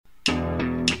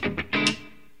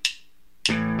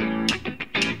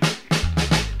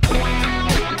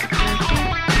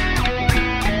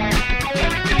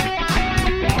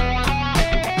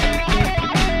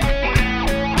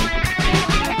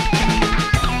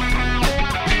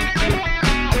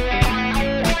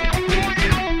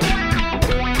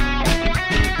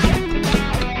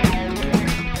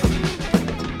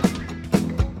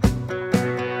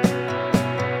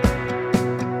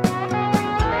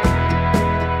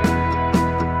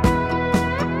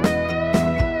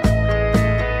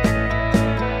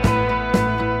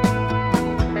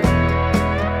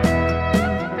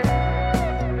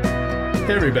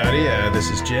everybody. This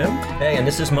is Jim. Hey, and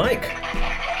this is Mike.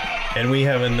 And we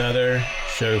have another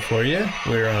show for you.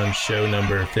 We're on show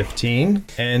number 15.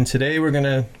 And today what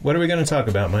are we going to talk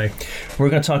about, Mike? We're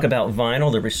going to talk about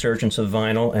vinyl, the resurgence of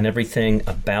vinyl, and everything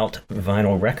about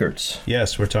vinyl records.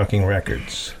 Yes, we're talking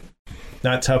records,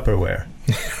 not Tupperware.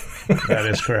 That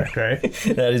is correct, right?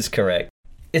 That is correct.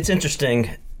 It's interesting,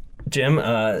 Jim,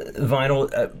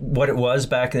 vinyl, what it was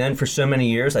back then for so many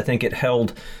years, I think it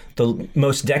held the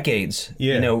most decades,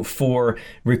 for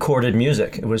recorded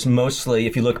music. It was mostly,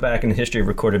 if you look back in the history of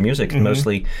recorded music,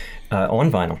 mostly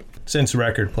on vinyl. Since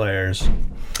record players,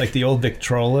 like the old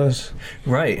Victrolas.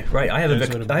 Right. I have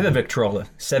a Victrola,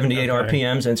 78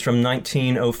 RPMs, and it's from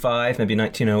 1905, maybe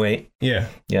 1908.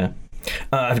 Yeah.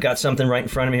 I've got something right in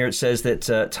front of me here. It says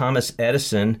that Thomas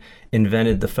Edison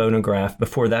invented the phonograph.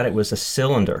 Before that, it was a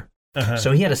cylinder.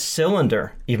 So he had a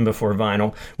cylinder even before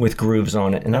vinyl with grooves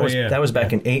on it, and that was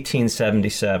back in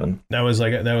 1877. That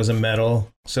was a metal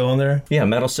cylinder. Yeah,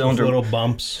 metal cylinder. With little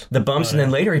bumps. The bumps, and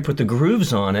then later he put the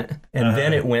grooves on it, and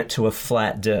then it went to a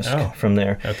flat disc from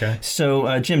there. Okay.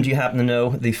 So, Jim, do you happen to know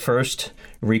the first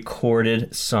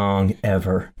recorded song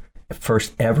ever?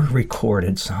 First ever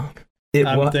recorded song.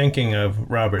 I'm thinking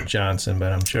of Robert Johnson,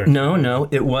 but I'm sure. No,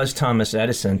 it was Thomas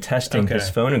Edison testing his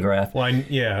phonograph. Well,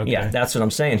 Yeah, that's what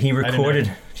I'm saying. He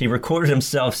recorded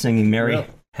himself singing Mary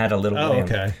Had a Little Lamb. Oh,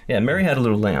 okay. Yeah, Mary Had a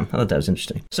Little Lamb. I thought that was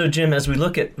interesting. So, Jim, as we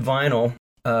look at vinyl,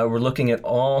 we're looking at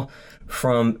all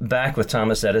from back with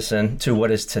Thomas Edison to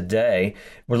what is today.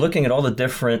 We're looking at all the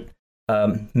different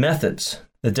methods,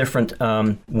 the different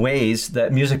ways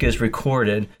that music is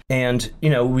recorded. And,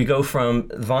 we go from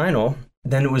vinyl.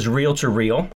 Then it was reel to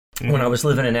reel. When I was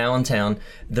living in Allentown,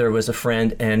 there was a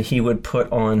friend, and he would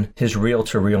put on his reel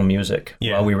to reel music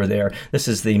while we were there. This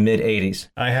is the mid '80s.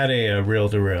 I had a reel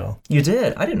to reel. You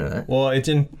did? I didn't know that. Well, it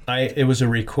didn't. It was a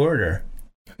recorder.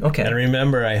 Okay. And I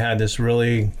remember I had this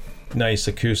really nice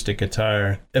acoustic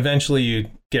guitar. Eventually, you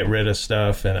get rid of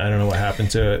stuff, and I don't know what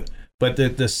happened to it. But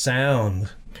the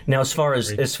sound. Now, as far as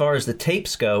the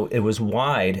tapes go, it was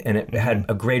wide and it had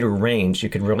a greater range. You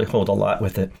could really hold a lot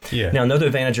with it. Yeah. Now, another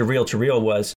advantage of reel to reel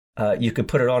was you could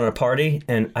put it on at a party,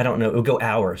 and I don't know, it would go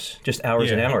hours, just hours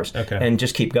and hours, and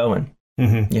just keep going.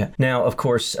 Mm-hmm. Yeah. Now, of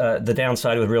course, the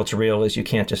downside with reel to reel is you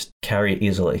can't just carry it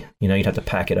easily. You'd have to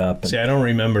pack it up. See, I don't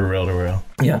remember reel to reel.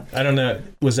 Yeah. I don't know.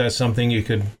 Was that something you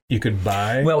could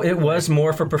buy? Well, it was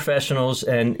more for professionals,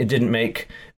 and it didn't make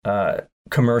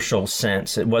commercial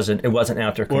sense. It wasn't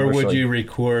out there commercially. Or would you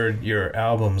record your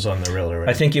albums on the reel to reel?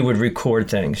 I think you would record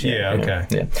things. Yeah, okay.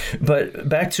 Yeah. But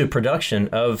back to production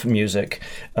of music,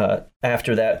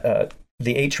 after that,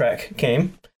 the 8-track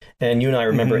came, and you and I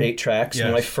remember 8 tracks.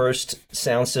 Yes. My first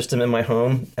sound system in my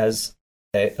home as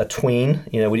a tween,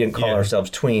 we didn't call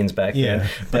ourselves tweens back then,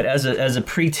 but as a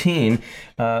preteen,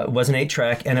 was an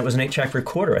 8-track, and it was an 8-track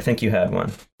recorder. I think you had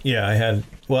one. Yeah, I had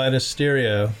a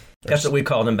stereo. That's what we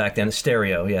called them back then, a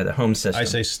stereo, the home system. I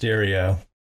say stereo.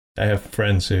 I have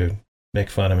friends who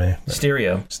make fun of me.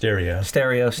 Stereo. Yeah.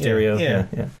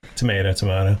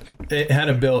 Tomato. It had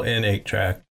a built-in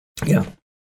 8-track. Yeah.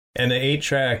 And the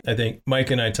 8-track, I think Mike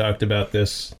and I talked about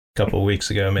this a couple of weeks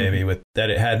ago, maybe, with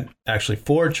that it had actually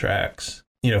 4 tracks,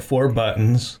 4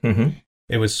 buttons. Mm-hmm.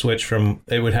 It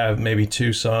would have maybe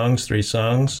 2 songs, 3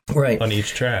 songs on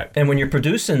each track. And when you're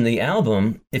producing the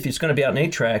album, if it's going to be out in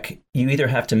 8-track, you either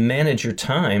have to manage your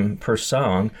time per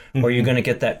song, or you're going to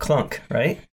get that clunk,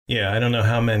 right? Yeah, I don't know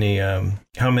how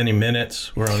many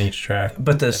minutes were on each track.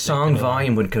 But the song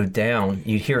volume would go down.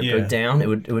 You'd hear it go down. It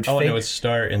would fade. And it would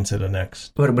start into the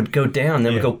next. But it would go down,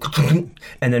 then it would go,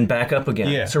 and then back up again.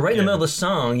 Yeah. So right in the middle of the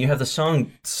song, you have the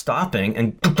song stopping,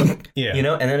 and and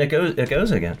then it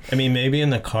goes again. I mean, maybe in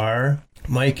the car.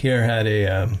 Mike here had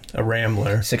a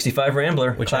Rambler. 65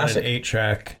 Rambler, which classic. Had an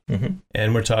 8-track.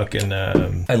 And we're talking...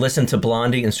 I listened to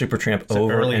Blondie and Supertramp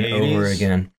over and 80s? over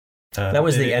again. That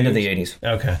was the end of the 80s.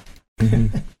 Okay.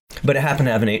 But it happened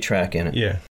to have an 8-track in it.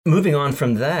 Yeah. Moving on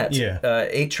from that,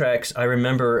 8 tracks, I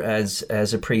remember as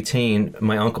a preteen,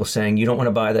 my uncle saying, you don't want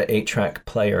to buy the 8-track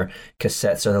player.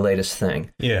 Cassettes are the latest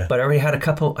thing. Yeah. But I already had a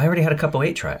couple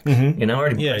 8 tracks. I'm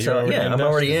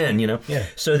already in, Yeah.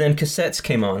 So then cassettes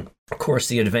came on. Of course,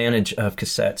 the advantage of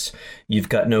cassettes, you've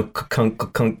got no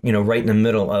right in the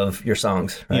middle of your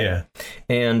songs. Right? Yeah.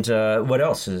 And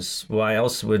what's the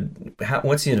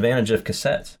advantage of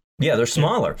cassettes? Yeah, they're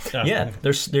smaller.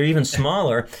 They're even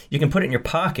smaller. You can put it in your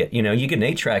pocket. You get an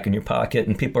 8-track in your pocket,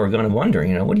 and people are going to wonder,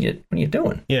 what are you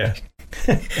doing? Yeah.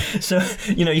 So,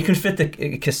 you can fit the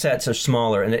cassettes are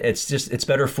smaller, and it's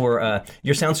better for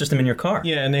your sound system in your car.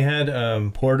 Yeah, and they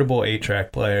had portable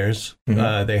 8-track players.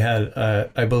 Mm-hmm. They had,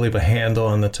 I believe, a handle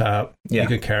on the top. Yeah. You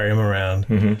could carry them around.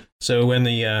 Mm-hmm. So when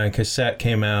the cassette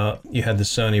came out, you had the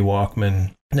Sony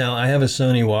Walkman. Now, I have a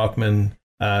Sony Walkman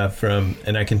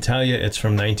and I can tell you it's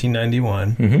from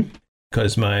 1991,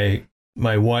 because my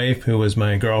wife, who was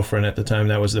my girlfriend at the time,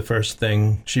 that was the first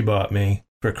thing she bought me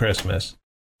for Christmas.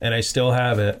 And I still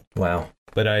have it. Wow.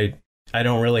 But I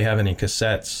don't really have any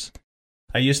cassettes.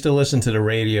 I used to listen to the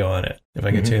radio on it if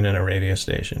I could tune in a radio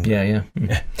station. Yeah.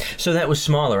 So that was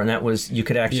smaller, and that was, you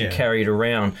could actually carry it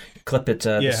around, clip it.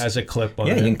 It has a clip on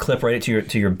it. Yeah, you can clip right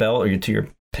to your belt or to your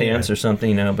pants or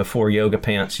something. Before yoga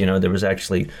pants, there was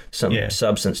actually some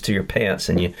substance to your pants,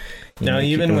 and you now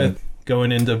even with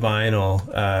going into vinyl,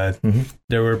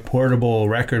 there were portable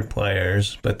record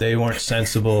players, but they weren't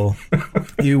sensible.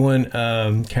 You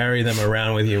wouldn't carry them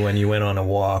around with you when you went on a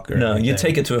walk. No, anything. You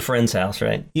take it to a friend's house,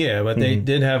 right? Yeah, but they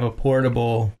did have a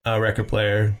portable record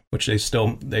player, which they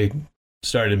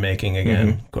started making again,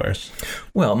 of course.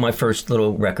 Well, my first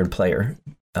little record player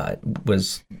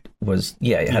was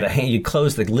it had a hand. You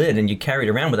closed the lid and you carried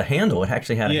it around with a handle. It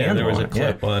actually had a handle. There was on a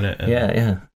clip on it.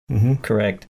 Yeah.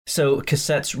 Correct. So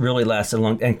cassettes really lasted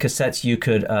long, and cassettes you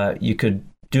could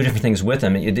do different things with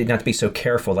them. You didn't have to be so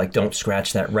careful, like don't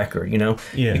scratch that record. Yeah.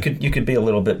 You could be a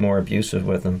little bit more abusive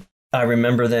with them. I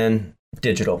remember then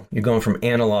digital. You're going from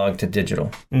analog to digital,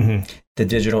 the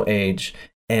digital age,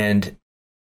 and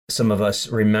some of us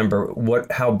remember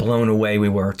how blown away we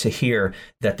were to hear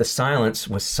that the silence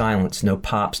was silence, no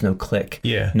pops, no click,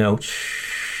 no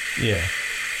shh. Yeah.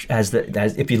 As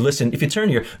if you turn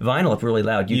your vinyl up really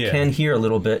loud, you can hear a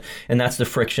little bit, and that's the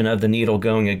friction of the needle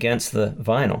going against the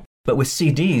vinyl. But with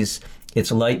CDs,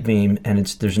 it's light beam, and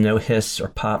there's no hiss or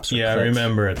pops or clicks. I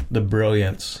remember it, the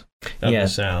brilliance of the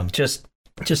sound. Just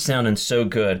sounding so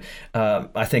good.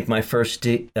 I think my first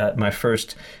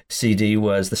CD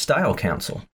was the Style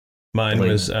Council. Mine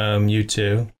was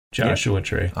U2, Joshua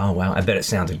Tree. Oh wow, I bet it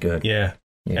sounded good. Yeah.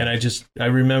 And I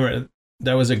remember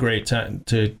that was a great time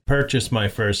to purchase my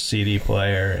first CD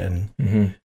player,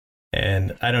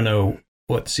 and I don't know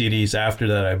what CDs after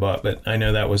that I bought, but I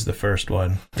know that was the first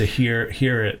one to hear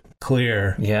it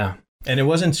clear. Yeah. And it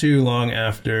wasn't too long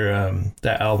after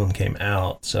that album came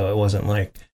out, so it wasn't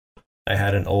like I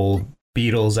had an old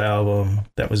Beatles album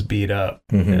that was beat up,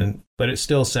 but it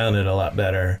still sounded a lot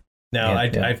better. Now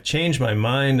I've changed my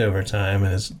mind over time,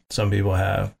 as some people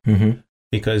have,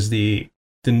 because the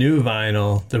new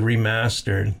vinyl, the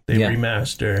remastered,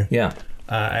 remaster. Yeah.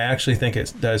 I actually think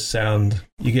it does sound,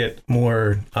 you get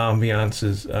more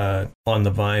ambiances on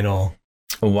the vinyl.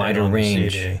 A wider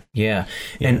range. Yeah.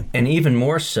 And even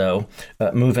more so,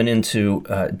 moving into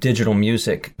digital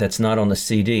music that's not on the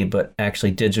CD, but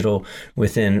actually digital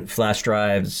within flash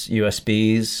drives,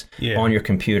 USBs, on your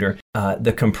computer.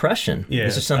 The compression. Yeah,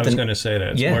 this is something, I was going to say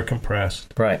that. It's more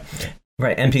compressed. Right.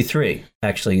 Right, MP3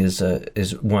 actually is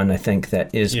one I think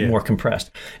that is more compressed,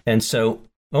 and so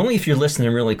only if you're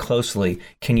listening really closely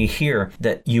can you hear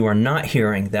that you are not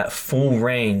hearing that full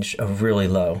range of really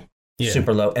low,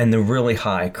 super low, and the really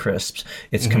high crisps.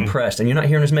 It's compressed, and you're not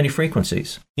hearing as many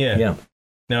frequencies. Yeah.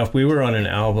 Now, if we were on an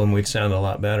album, we'd sound a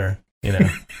lot better.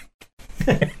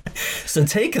 So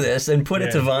take this and put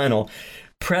it to vinyl.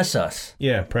 Press us.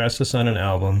 Yeah, press us on an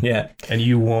album. Yeah. And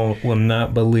you will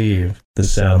not believe the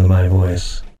sound of my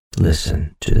voice.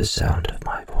 Listen to the sound of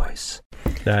my voice.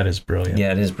 That is brilliant.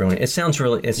 Yeah, it is brilliant. It sounds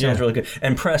really good.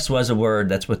 And press was a word.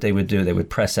 That's what they would do. They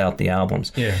would press out the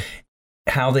albums. Yeah.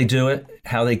 How they do it,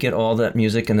 how they get all that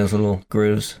music in those little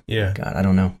grooves. Yeah. God, I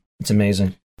don't know. It's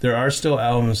amazing. There are still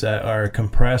albums that are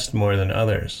compressed more than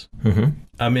others.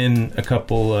 I'm in a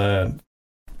couple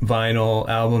vinyl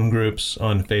album groups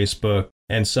on Facebook.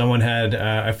 And someone had,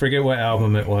 I forget what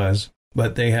album it was,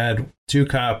 but they had 2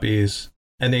 copies,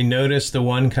 and they noticed the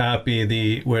one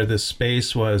copy, where the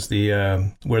space was,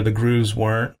 where the grooves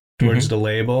weren't towards the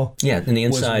label, in the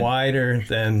inside, was wider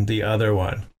than the other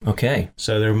one. Okay.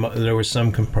 So there was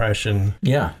some compression.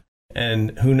 Yeah.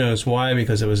 And who knows why?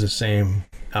 Because it was the same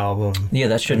album. Yeah,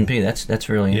 that shouldn't be. That's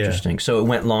really interesting. So it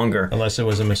went longer, unless it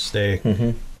was a mistake.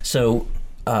 So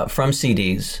from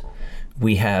CDs,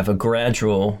 we have a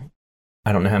gradual.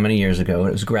 I don't know how many years ago,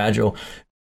 it was gradual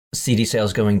CD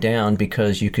sales going down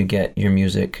because you could get your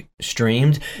music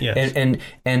streamed. Yes. And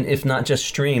if not just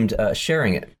streamed,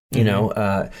 sharing it.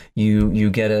 You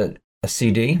get a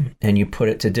CD and you put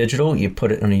it to digital, you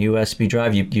put it on a USB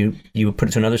drive, you put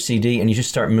it to another CD, and you just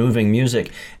start moving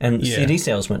music, and CD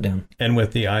sales went down. And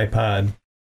with the iPod,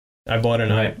 I bought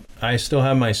I still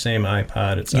have my same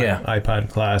iPod. It's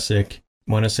iPod Classic.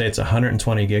 want to say it's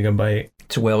 120 gigabyte.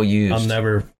 It's well used. I'll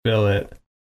never fill it.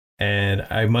 And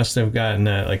I must have gotten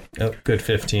that like a good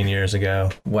 15 years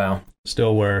ago. Wow.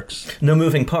 Still works. No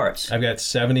moving parts. I've got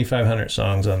 7,500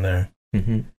 songs on there.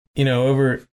 Mm-hmm. You know,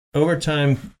 over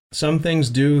time, some things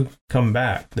do come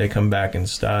back. They come back in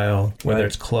style, whether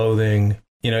it's clothing,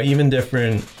 you know, even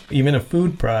a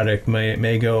food product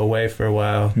may go away for a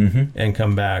while and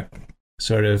come back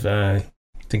sort of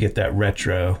to get that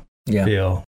retro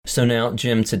feel. So now,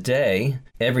 Jim, today,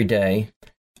 every day,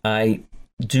 I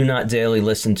do not daily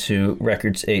listen to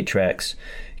records, 8 tracks,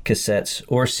 cassettes,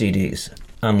 or CDs.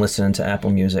 I'm listening to Apple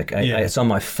Music. It's on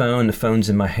my phone. The phone's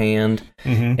in my hand,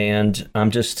 and I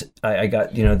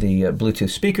got the Bluetooth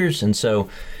speakers, and so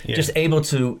just able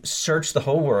to search the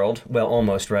whole world. Well,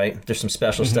 almost, right. There's some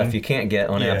special stuff you can't get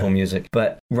on Apple Music,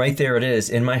 but right there it is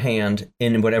in my hand,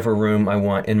 in whatever room I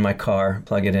want, in my car.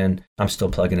 Plug it in. I'm still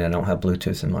plugging it. I don't have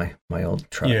Bluetooth in my old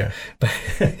truck. Yeah,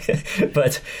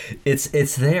 but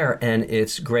it's there, and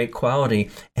it's great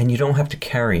quality, and you don't have to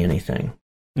carry anything.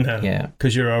 No,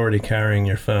 because you're already carrying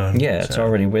your phone. Yeah, it's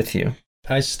already with you.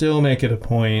 I still make it a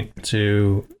point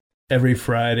to, every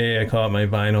Friday, I call it my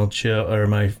vinyl chill, or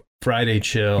my Friday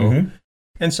chill.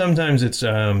 And sometimes it's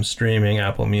streaming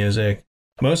Apple Music.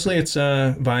 Mostly it's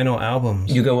vinyl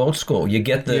albums. You go old school. You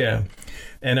get the... Yeah.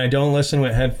 And I don't listen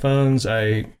with headphones.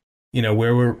 Where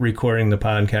we're recording the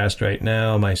podcast right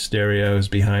now, my stereo is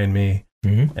behind me.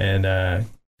 And I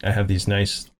have these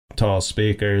nice tall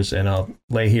speakers, and I'll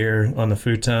lay here on the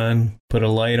futon, put a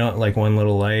light on, like one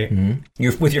little light.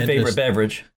 You're with your favorite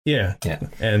beverage. Yeah.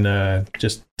 And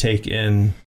just take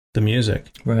in the music.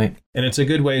 Right. And it's a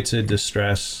good way to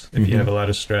distress if you have a lot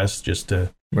of stress, just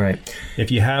to,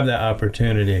 if you have that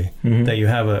opportunity, that you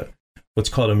have what's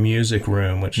called a music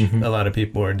room, which a lot of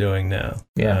people are doing now.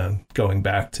 Going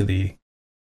back to the,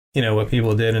 what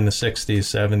people did in the 60s,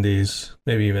 70s,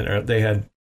 maybe even they had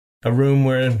a room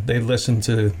where they listen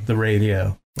to the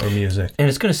radio or music. And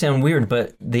it's going to sound weird,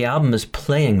 but the album is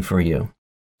playing for you.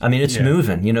 I mean, it's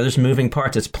moving. There's moving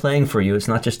parts. It's playing for you. It's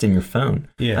not just in your phone.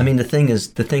 Yeah. I mean, the thing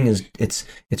is,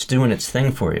 it's doing its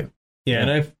thing for you. Yeah, and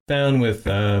I've found with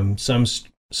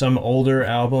some older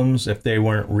albums, if they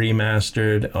weren't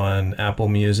remastered on Apple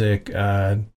Music,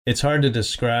 it's hard to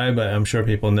describe, but I'm sure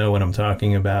people know what I'm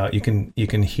talking about. You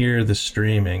can hear the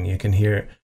streaming. You can hear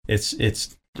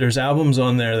there's albums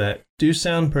on there that do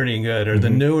sound pretty good, or the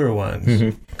newer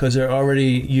ones, because they're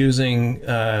already using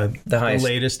the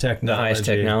latest technology. The highest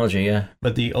technology, yeah.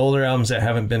 But the older albums that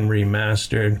haven't been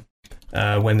remastered,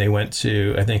 when they went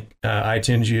to, I think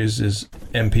iTunes uses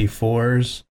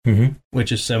MP4s,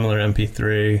 which is similar to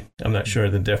MP3. I'm not sure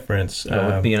the difference.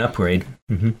 That would be an upgrade.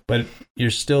 But you're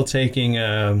still taking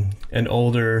an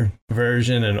older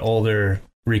version, an older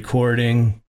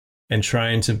recording, and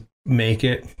trying to make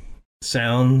it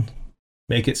sound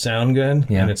good,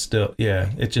 and it's still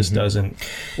it just doesn't,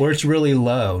 or it's really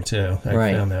low too.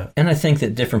 I found that. And I think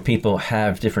that different people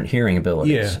have different hearing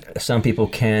abilities. Some people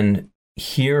can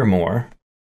hear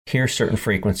certain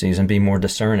frequencies and be more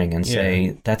discerning and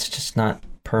say that's just not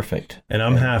perfect. And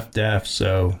I'm half deaf,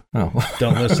 so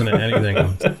don't listen to anything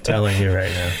I'm telling you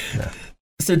right now. No.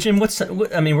 So, Jim, we're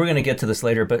going to get to this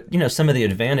later, but some of the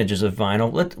advantages of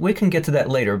vinyl, we can get to that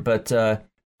later, but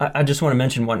I just want to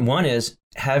mention one. One is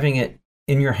having it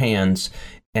in your hands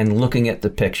and looking at the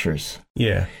pictures.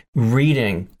 Yeah.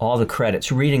 Reading all the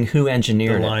credits, reading who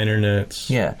engineered it. The liner notes.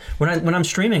 Yeah. When I'm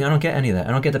streaming, I don't get any of that. I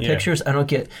don't get the pictures. I don't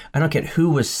get who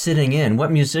was sitting in,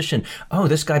 what musician. Oh,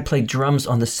 this guy played drums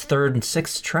on this 3rd and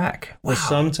 6th track. Wow. Well,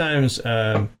 sometimes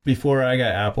before I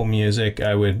got Apple Music,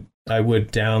 I would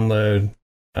download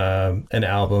an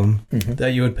album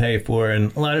that you would pay for,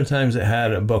 and a lot of times it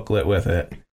had a booklet with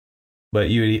it. But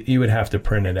you would have to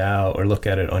print it out or look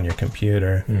at it on your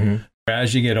computer.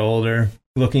 As you get older,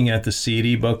 looking at the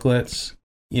CD booklets,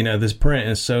 this print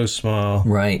is so small.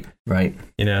 Right. But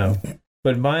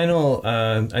vinyl,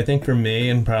 I think for me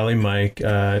and probably Mike,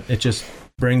 it just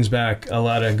brings back a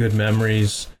lot of good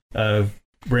memories of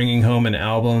bringing home an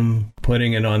album,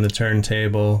 putting it on the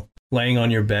turntable, laying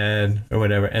on your bed or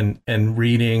whatever, and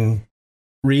reading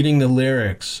the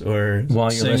lyrics or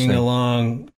while you're singing listening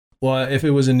along. Well, if it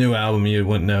was a new album, you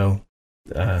wouldn't know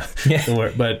the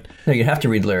word, but no, you have to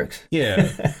read lyrics.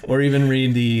 Yeah, or even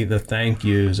read the thank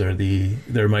yous, or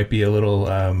there might be a little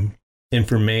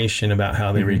information about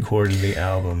how they recorded the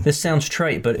album. This sounds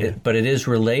trite, but it is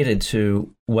related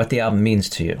to what the album means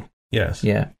to you. Yes.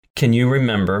 Yeah. Can you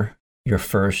remember your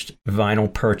first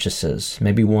vinyl purchases?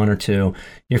 Maybe one or two.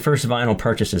 Your first vinyl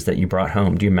purchases that you brought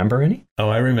home. Do you remember any? Oh,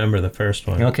 I remember the first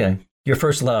one. Okay. Your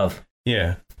first love.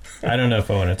 Yeah. I don't know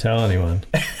if I want to tell anyone.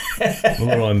 I'm a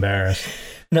little embarrassed.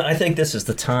 No, I think this is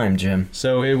the time, Jim.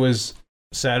 So it was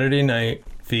Saturday Night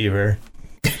Fever,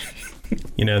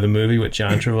 the movie with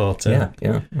John Travolta.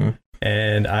 Yeah.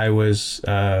 And I was,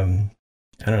 I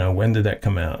don't know, when did that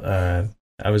come out?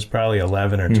 I was probably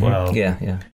 11 or 12.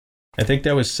 Yeah. I think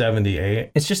that was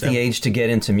 78. It's just the age to get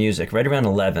into music, right around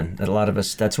 11. A lot of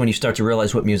us, that's when you start to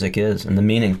realize what music is and the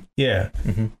meaning. Yeah.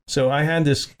 So I had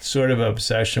this sort of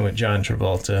obsession with John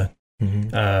Travolta.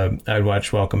 I'd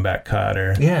watch Welcome Back,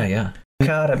 Kotter. Yeah.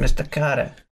 Kotter, Mr.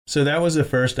 Kotter. So that was the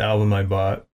first album I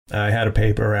bought. I had a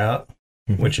paper route,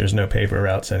 which there's no paper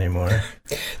routes anymore.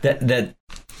 That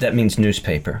means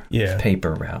newspaper. Yeah.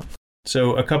 Paper route.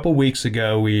 So a couple weeks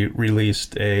ago, we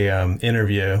released a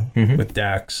interview with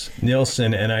Dax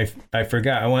Nielsen, and I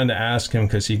forgot. I wanted to ask him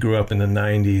because he grew up in the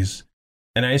 90s,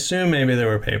 and I assume maybe there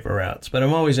were paper routes, but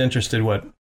I'm always interested what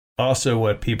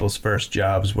people's first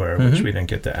jobs were, which we didn't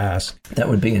get to ask. That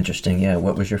would be interesting, yeah.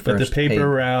 What was your first But the paper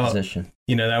route position?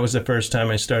 That was the first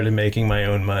time I started making my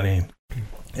own money,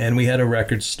 and we had a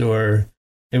record store.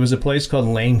 It was a place called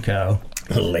Laneco.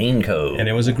 Laneco. And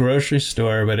it was a grocery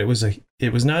store, but it was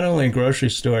not only a grocery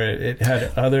store, it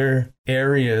had other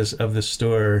areas of the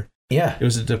store. Yeah. It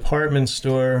was a department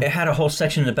store. It had a whole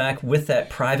section in the back with that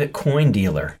private coin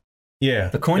dealer. Yeah.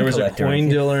 The coin collector. There was a coin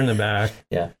dealer in the back.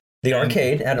 Yeah. The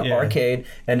arcade had an arcade,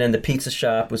 and then the pizza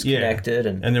shop was connected.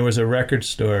 And there was a record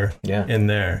store in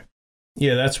there.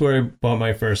 Yeah, that's where I bought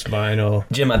my first vinyl.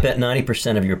 Jim, I bet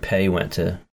 90% of your pay went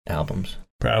to albums.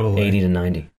 Probably. 80 to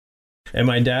 90. And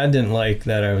my dad didn't like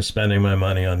that I was spending my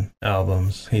money on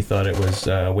albums. He thought it was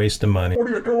a waste of money. What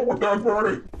are you doing with that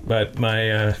money? But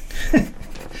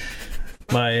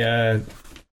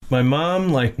my mom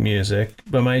liked music,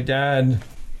 but my dad,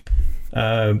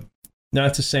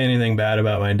 not to say anything bad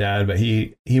about my dad, but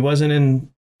he wasn't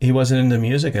into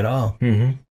music at all.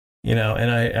 And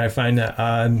I find that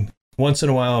odd. Once in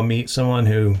a while I'll meet someone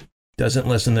who doesn't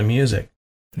listen to music.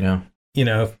 Yeah.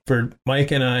 For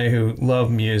Mike and I who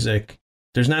love music,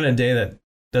 there's not a day that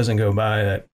doesn't go by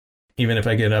that even if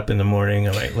I get up in the morning,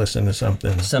 I might listen to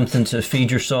something. Something to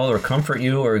feed your soul or comfort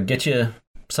you or get you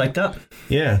psyched up.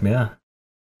 Yeah. Yeah.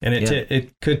 And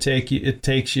it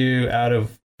takes you out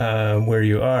of where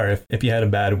you are if you had a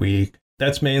bad week.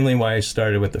 That's mainly why I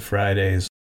started with the Fridays.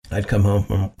 I'd come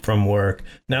home from work.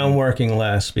 Now I'm working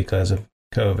less because of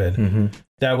COVID.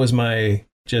 That was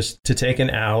just to take an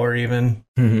hour even,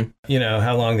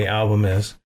 how long the album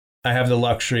is. I have the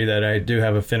luxury that I do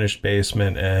have a finished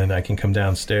basement and I can come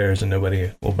downstairs and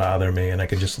nobody will bother me and I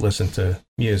can just listen to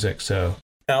music. So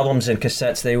albums and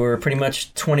cassettes, they were pretty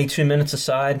much 22 minutes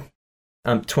aside,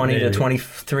 20 to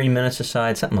 23 minutes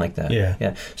aside, something like that.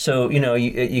 Yeah. So,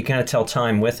 you kind of tell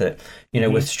time with it.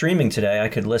 With streaming today, I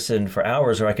could listen for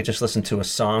hours or I could just listen to a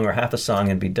song or half a song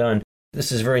and be done.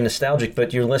 This is very nostalgic,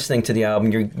 but you're listening to the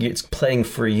album. It's playing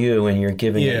for you, and you're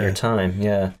giving it your time.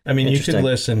 Yeah, I mean, you could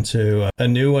listen to a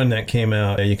new one that came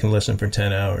out. You can listen for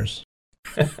 10 hours.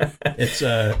 It's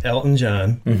Elton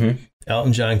John.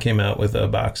 Elton John came out with a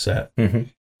box set.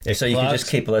 So you can just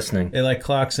keep listening. It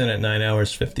clocks in at 9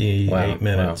 hours 58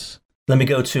 minutes. Wow. Let me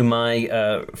go to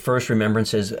my first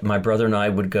remembrances. My brother and I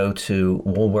would go to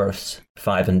Woolworth's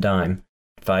 5 and Dime.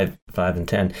 5 and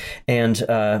 10, and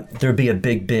there'd be a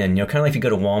big bin, kind of like if you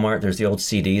go to Walmart, there's the old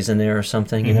CDs in there or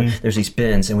something, there's these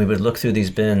bins, and we would look through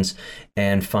these bins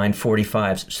and find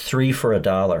 45s, 3 for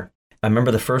 $1. I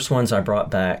remember the first ones I brought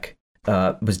back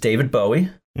was David Bowie,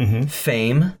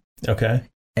 Fame, okay,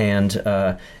 and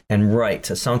Right,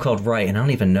 a song called Right, and I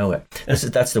don't even know it.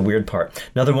 That's the weird part.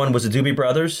 Another one was the Doobie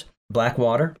Brothers,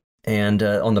 Blackwater. And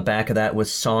on the back of that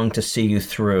was Song to See You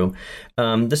Through.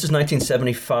 This is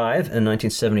 1975 and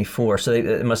 1974, so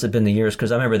it must have been the years,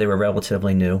 because I remember they were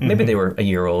relatively new. Maybe they were a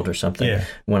year old or something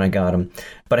when I got them.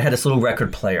 But I had this little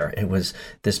record player. It was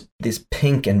this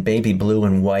pink and baby blue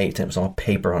and white, and it was all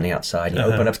paper on the outside. You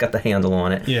open up, it's got the handle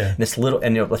on it. Yeah. And this little,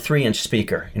 and a 3-inch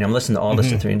speaker. I'm listening to all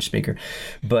this in a 3-inch speaker.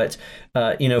 But,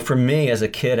 for me as a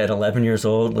kid at 11 years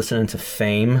old, listening to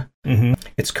Fame,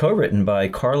 it's co-written by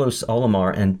Carlos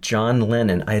Alomar and John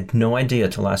Lennon. I had no idea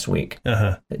till last week.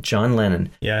 John Lennon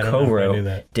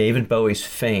co-wrote David Bowie's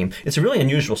Fame. It's a really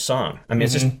unusual song. I mean,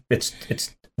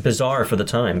 it's bizarre for the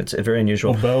time. It's very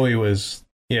unusual. Well, Bowie was,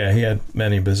 he had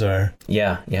many bizarre.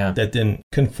 Yeah. That didn't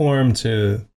conform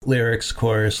to lyrics,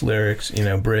 chorus, lyrics,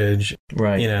 bridge.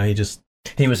 Right.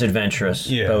 He was adventurous.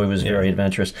 Yeah, Bowie was very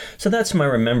adventurous. So that's my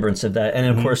remembrance of that. And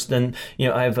of course, then,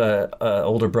 I have a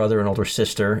older brother and older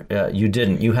sister. You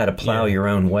didn't. You had to plow your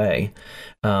own way.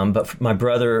 But my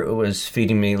brother was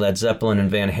feeding me Led Zeppelin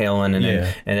and Van Halen.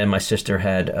 And then my sister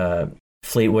had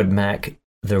Fleetwood Mac,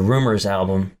 the Rumors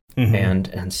album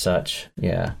and such.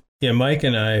 Yeah. Yeah, Mike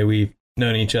and I, we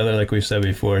known each other, like we've said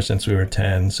before, since we were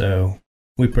 10. So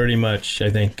we pretty much, I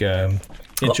think,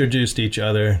 introduced each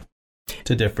other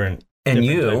to different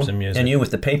types of music. And you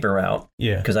with the paper route.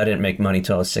 Yeah. Because I didn't make money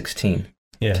till I was 16.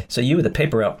 Yeah. So you with the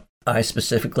paper route, I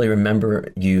specifically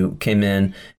remember you came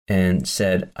in and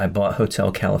said, I bought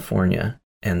Hotel California,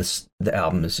 and the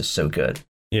album is just so good.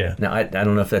 Yeah. Now, I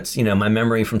don't know if that's, my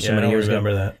memory from so many years ago. I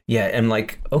remember that. Yeah, and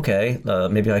like, okay,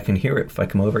 maybe I can hear it if I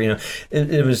come over,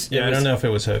 It was... Yeah, I don't know if it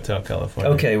was Hotel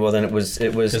California. Okay, well then it was...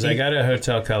 Because I got a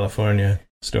Hotel California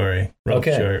story, real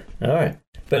short. All right.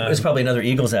 But it was probably another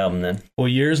Eagles album then. Well,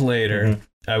 years later,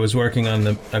 I was working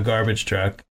on a garbage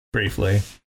truck, briefly.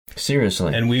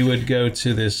 Seriously? And we would go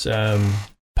to this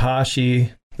posh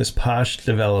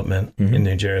development in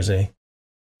New Jersey.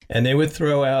 And they would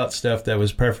throw out stuff that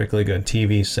was perfectly good,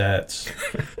 TV sets.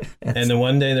 And then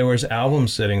one day there was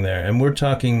albums sitting there. And we're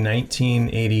talking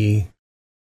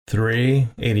 1983,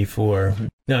 84.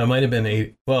 No, it might have been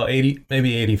 80,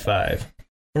 maybe 85.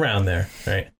 Around there,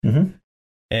 right? Mm-hmm.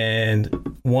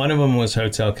 And one of them was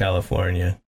Hotel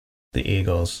California, the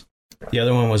Eagles. The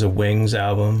other one was a Wings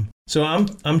album. So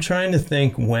I'm trying to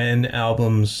think when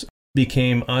albums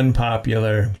became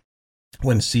unpopular,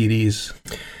 when CDs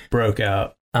broke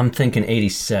out. I'm thinking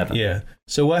 87. Yeah.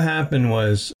 So what happened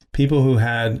was people who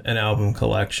had an album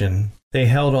collection, they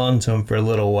held on to them for a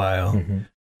little while. Mm-hmm.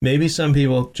 Maybe some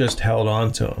people just held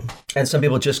on to them. And some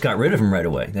people just got rid of them right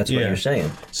away. That's what you're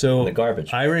saying. So the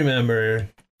garbage. I remember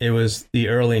it was the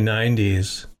early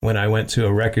 90s when I went to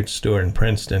a record store in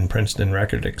Princeton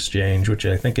Record Exchange, which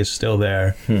I think is still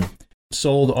there.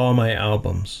 Sold all my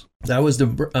albums. That was the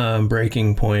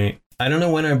breaking point. I don't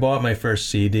know when I bought my first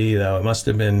CD, though. It must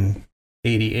have been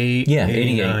 88, 89.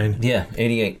 88. Yeah,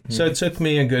 88. So it took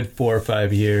me a good 4 or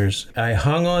 5 years. I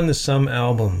hung on to some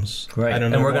albums. Right. I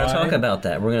don't know and we're going to talk about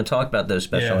that. We're going to talk about those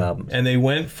special albums. And they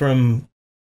went from,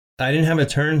 I didn't have a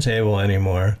turntable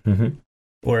anymore.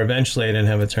 Or eventually I didn't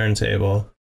have a turntable.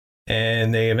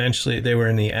 And they were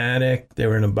in the attic, they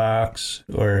were in a box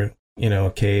or,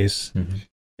 a case.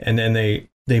 And then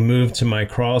they moved to my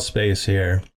crawl space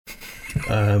here.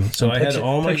 So I had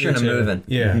all my picturing them moving.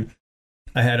 Yeah.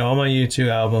 I had all my U2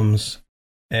 albums,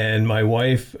 and my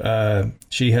wife,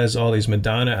 she has all these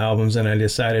Madonna albums, and I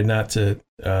decided not to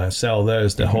sell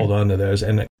those, to hold on to those.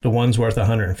 And the one's worth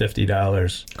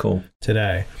 $150 cool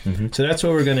today. So that's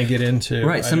what we're going to get into.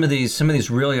 Right. Some of these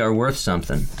really are worth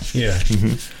something. Yeah.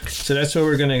 So that's what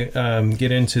we're going to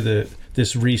get into,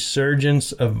 this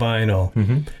resurgence of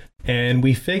vinyl. And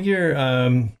we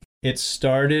figure it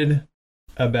started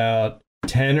about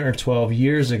 10 or 12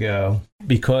 years ago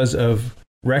because of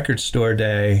Record Store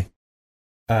Day.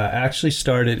 Actually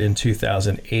started in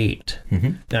 2008.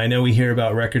 Now I know we hear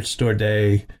about Record Store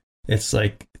Day. It's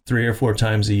like 3 or 4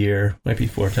 times a year, might be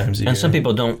 4 times a year. And some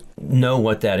people don't know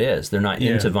what that is. They're not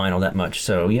into vinyl that much.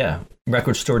 So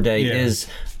Record Store Day is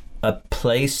a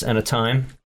place and a time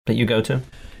that you go to.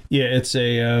 Yeah, it's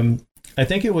I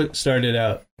think it started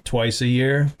out twice a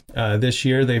year. This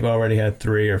year they've already had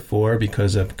 3 or 4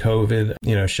 because of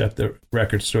COVID, shut the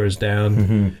record stores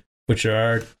down, which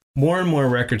are more and more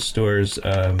record stores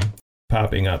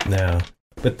popping up now.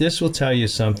 But this will tell you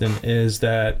something, is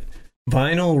that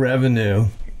vinyl revenue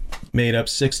made up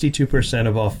 62%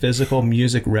 of all physical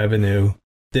music revenue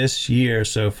this year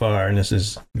so far, and this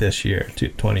is this year,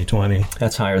 2020.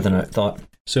 That's higher than I thought.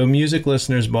 So music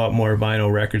listeners bought more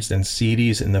vinyl records than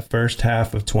CDs in the first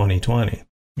half of 2020.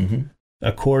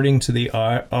 According to the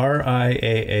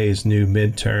RIAA's new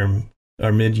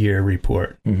mid-year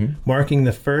report, marking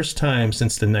the first time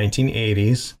since the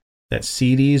 1980s that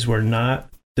CDs were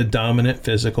not the dominant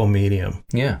physical medium.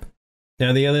 Yeah.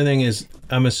 Now, the other thing is,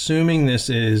 I'm assuming this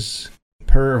is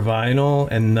per vinyl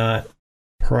and not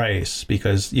price,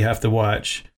 because you have to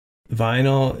watch.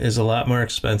 Vinyl is a lot more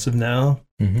expensive now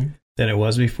than it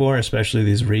was before, especially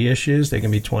these reissues. They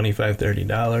can be $25,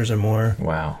 $30 or more.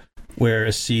 Wow. Where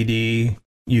a CD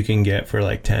you can get for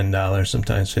like $10,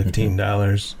 sometimes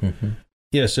 $15.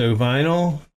 Yeah, so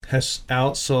vinyl has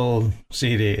outsold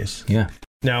CDs. Yeah.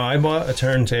 Now, I bought a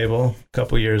turntable a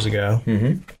couple years ago.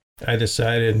 I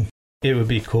decided it would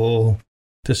be cool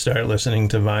to start listening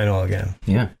to vinyl again.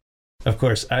 Yeah. Of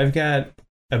course, I've got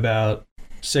about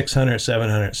 600,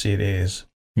 700 CDs.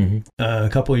 A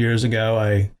couple years ago,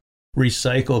 I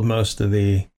recycled most of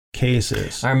the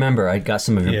cases. I remember I got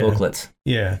some of your booklets.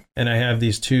 Yeah. And I have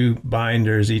these 2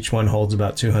 binders. Each one holds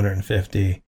about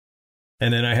 250.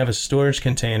 And then I have a storage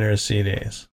container of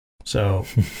CDs. So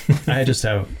I just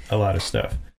have a lot of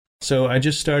stuff. So I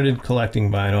just started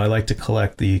collecting vinyl. I like to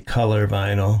collect the color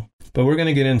vinyl. But we're going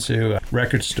to get into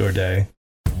Record Store Day.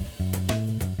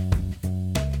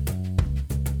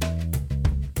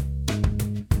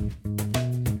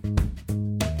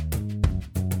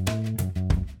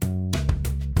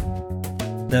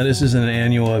 Now, this is an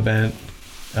annual event.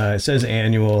 It says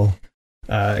annual.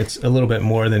 It's a little bit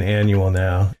more than annual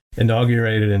now.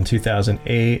 Inaugurated in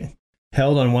 2008.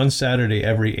 Held on one Saturday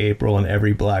every April and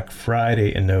every Black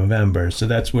Friday in November. So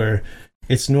that's where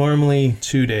it's normally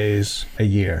 2 days a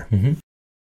year. Mm-hmm.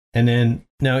 And then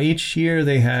now each year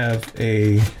they have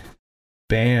a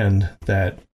band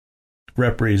that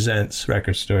represents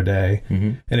Record Store Day.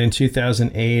 Mm-hmm. And in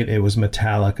 2008, it was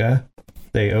Metallica.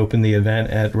 They opened the event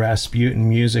at Rasputin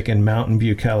Music in Mountain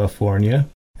View, California.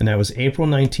 And that was April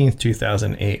 19th,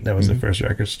 2008. That was the first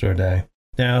Record Store Day.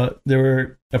 Now, there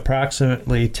were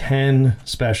approximately 10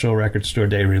 special Record Store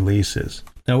Day releases.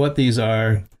 Now, what these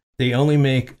are, they only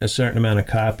make a certain amount of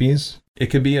copies. It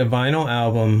could be a vinyl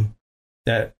album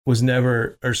that was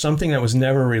never, or something that was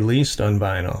never released on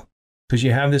vinyl. Because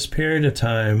you have this period of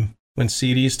time when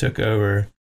CDs took over,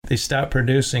 they stopped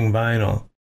producing vinyl.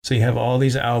 So you have all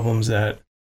these albums that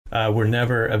were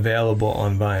never available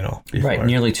on vinyl before. Right,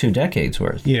 nearly 2 decades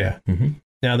worth. Yeah. Mm-hmm.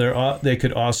 Now, they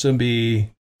could also be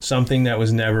something that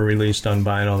was never released on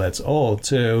vinyl that's old,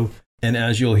 too. And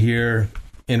as you'll hear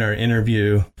in our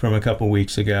interview from a couple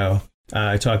weeks ago,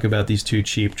 I talk about these 2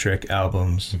 Cheap Trick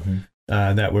albums. Mm-hmm.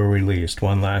 That were released,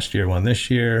 one last year, one this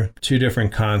year, 2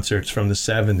 different concerts from the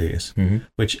 70s,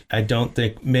 which I don't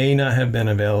think may not have been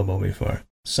available before.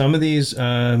 Some of these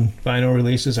vinyl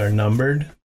releases are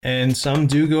numbered, and some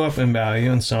do go up in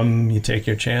value, and some you take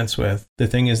your chance with. The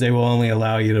thing is, they will only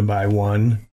allow you to buy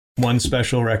one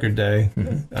special Record Day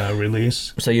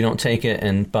release. So you don't take it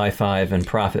and buy 5 and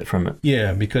profit from it.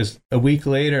 Yeah, because a week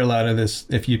later, a lot of this,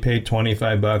 if you paid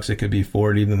 $25, it could be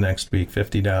 $40 the next week,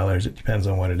 $50. It depends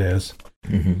on what it is.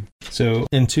 Mm-hmm. So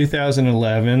in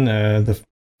 2011, the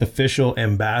official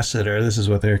ambassador, this is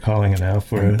what they're calling it now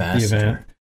for the event,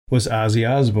 was Ozzy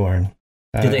Osbourne.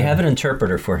 Did they have an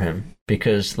interpreter for him?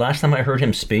 Because last time I heard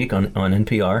him speak on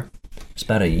NPR, it's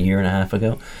about 1.5 years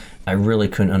ago, I really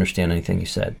couldn't understand anything he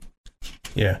said.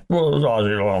 Yeah. Well, it was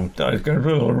Ozzy a long time. He's going to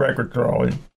do a record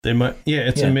drawing.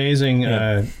 It's amazing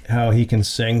how he can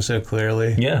sing so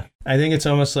clearly. Yeah. I think it's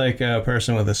almost like a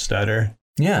person with a stutter.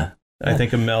 Yeah. I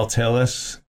think of Mel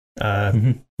Tillis.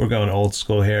 We're going old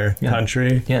school here,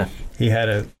 country. Yeah. He had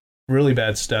a really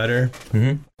bad stutter,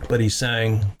 but he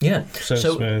sang so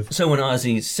smooth. So when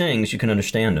Ozzy sings, you can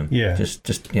understand him. Yeah.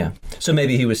 Just yeah. So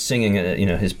maybe he was singing,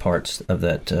 his parts of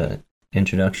that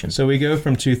introduction. So we go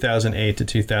from 2008 to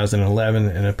 2011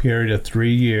 in a period of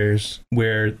 3 years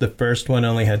where the first one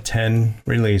only had 10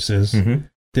 releases.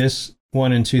 This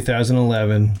one in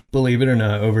 2011, believe it or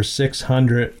not, over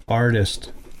 600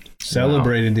 artists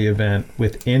celebrated the event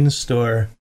with in-store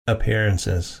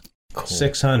appearances. Cool.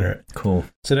 600. Cool.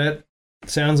 So that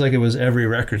sounds like it was every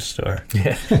record store.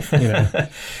 Yeah. And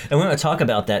we're going to talk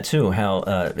about that too, how,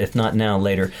 if not now,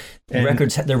 later,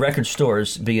 the record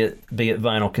stores, be it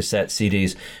vinyl, cassette,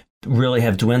 CDs, really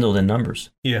have dwindled in numbers.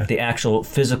 Yeah. The actual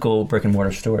physical brick and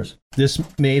mortar stores. This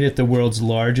made it the world's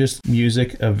largest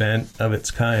music event of its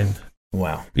kind.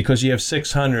 Wow. Because you have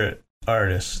 600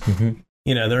 artists.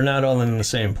 They're not all in the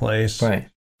same place. Right.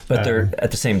 But they're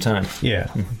at the same time.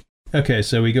 Yeah. Okay,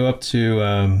 so we go up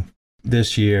to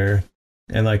this year.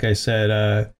 And like I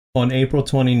said, on April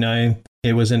 29th,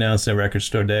 it was announced that Record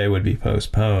Store Day would be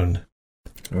postponed.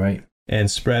 Right. And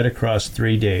spread across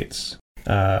 3 dates.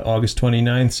 August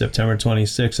 29th, September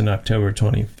 26th, and October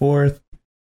 24th.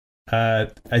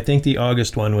 I think the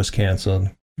August one was canceled.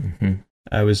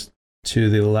 I was to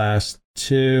the last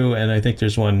 2, and I think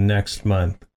there's one next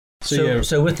month.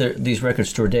 So with these Record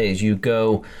Store Days, you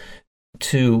go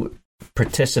to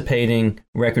participating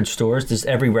record stores. Does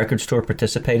every record store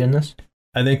participate in this?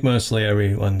 I think mostly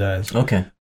everyone does. Okay.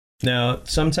 Now,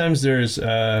 sometimes there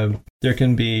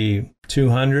can be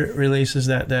 200 releases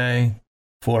that day,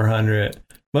 400.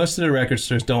 Most of the record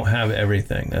stores don't have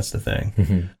everything. That's the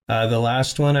thing. The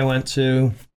last one I went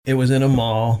to, it was in a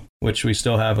mall, which we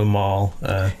still have a mall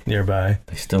nearby.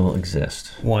 They still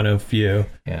exist. One of few.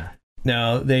 Yeah.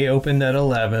 Now, they opened at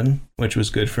 11, which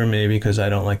was good for me because I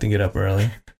don't like to get up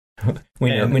early. We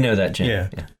know that, Jim.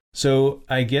 Yeah. So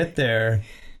I get there,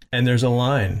 and there's a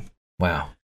line. Wow.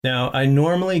 Now, I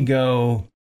normally go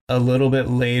a little bit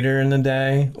later in the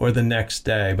day or the next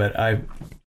day, but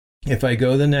if I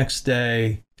go the next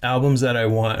day, albums that I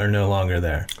want are no longer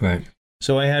there. Right.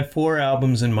 So I had 4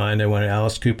 albums in mind. I wanted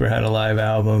Alice Cooper had a live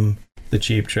album, the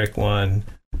Cheap Trick one,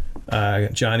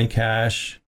 Johnny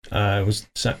Cash. It was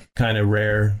kind of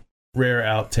rare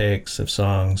outtakes of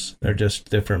songs. They're just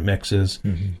different mixes.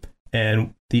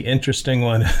 And the interesting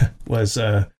one was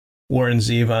Warren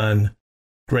Zevon,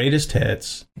 Greatest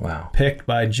Hits. Wow. Picked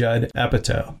by Judd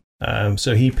Apatow.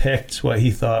 So he picked what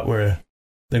he thought were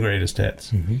the greatest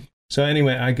hits. So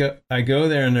anyway, I go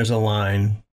there and there's a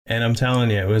line, and I'm telling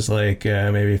you, it was like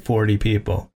maybe 40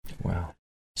 people. Wow.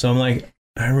 So I'm like,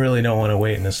 I really don't want to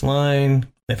wait in this line.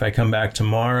 If I come back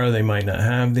tomorrow, they might not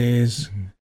have these. Mm-hmm.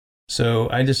 So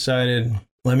I decided,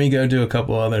 let me go do a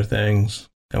couple other things.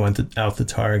 I went out to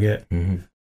Target. Mm-hmm.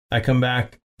 I come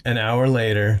back an hour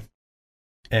later,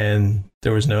 and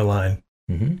there was no line.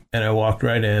 Mm-hmm. And I walked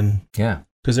right in. Yeah.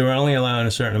 Because they were only allowing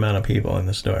a certain amount of people in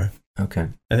the store. Okay.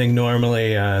 I think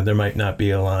normally there might not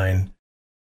be a line.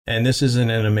 And this isn't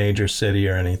in a major city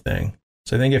or anything.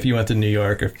 So I think if you went to New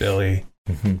York or Philly,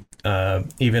 mm-hmm.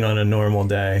 Even on a normal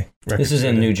day. This is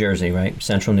in New Jersey, right?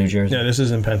 Central New Jersey? No, this is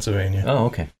in Pennsylvania. Oh,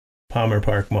 okay. Palmer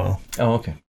Park Mall. Oh,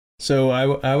 okay. So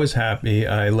I was happy.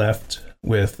 I left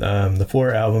with the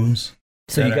 4 albums.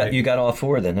 So you got all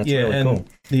 4 then. That's really cool.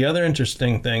 The other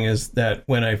interesting thing is that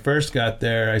when I first got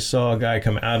there, I saw a guy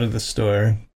come out of the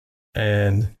store,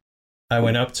 and I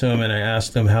went up to him and I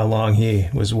asked him how long he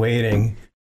was waiting,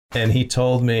 and he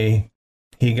told me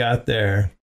he got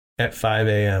there at 5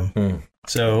 a.m. Mm.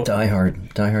 So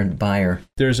diehard buyer.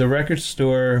 There's a record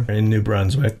store in New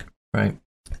Brunswick. Right.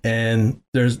 And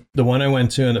there's the one I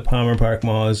went to in the Palmer Park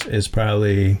Mall is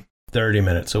probably 30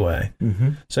 minutes away. Mm-hmm.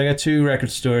 So I got 2 record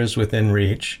stores within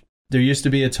reach. There used to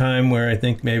be a time where I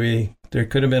think maybe there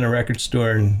could have been a record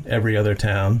store in every other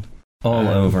town. All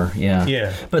over, yeah.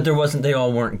 Yeah. But they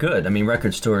all weren't good. I mean,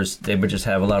 record stores, they would just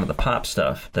have a lot of the pop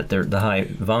stuff, that they're the high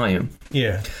volume.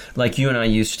 Yeah. Like you and I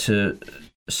used to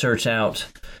search out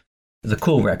the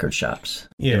cool record shops.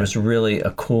 Yeah. There was really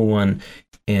a cool one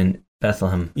in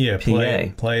Bethlehem, PA.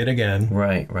 Play it again.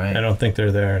 Right. I don't think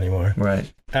they're there anymore.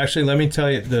 Right. Actually, let me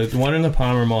tell you, the one in the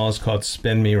Palmer Mall is called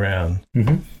Spin Me Round.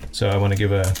 Mm-hmm. So I want to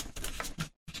give a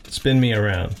Spin Me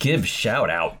Around. Give shout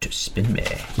out to Spin Me.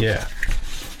 Yeah.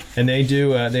 And they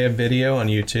do, they have video on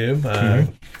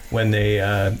YouTube when they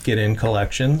get in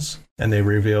collections and they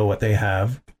reveal what they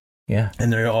have. Yeah.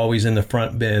 And they're always in the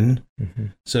front bin. Mm-hmm.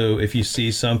 So if you see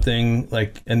something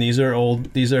like, and these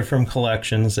are from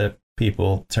collections that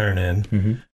people turn in.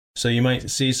 Mm-hmm. So you might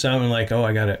see something like, oh,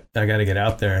 I gotta get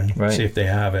out there and see if they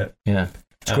have it. Yeah.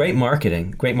 It's great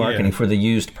marketing for the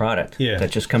used product. Yeah.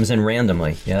 That just comes in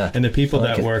randomly. Yeah. And the people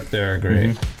that work there are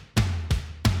great. Mm-hmm.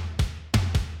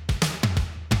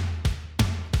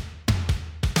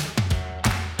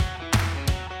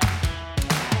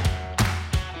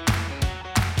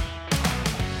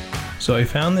 So I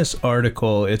found this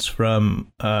article. It's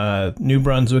from New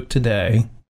Brunswick Today.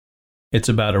 It's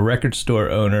about a record store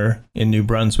owner in New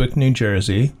Brunswick, New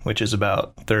Jersey, which is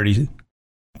about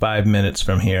 35 minutes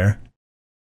from here.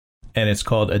 And it's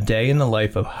called A Day in the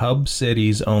Life of Hub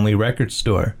City's Only Record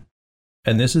Store.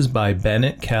 And this is by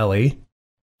Bennett Kelly.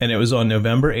 And it was on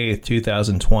November 8th,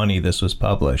 2020, this was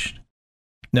published.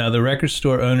 Now, the record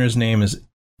store owner's name is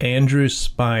Andrew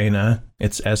Spina.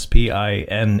 It's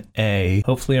Spina.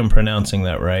 Hopefully I'm pronouncing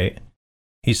that right.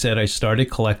 He said, I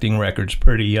started collecting records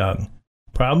pretty young,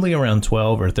 probably around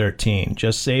 12 or 13,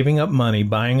 just saving up money,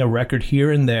 buying a record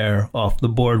here and there off the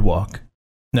boardwalk.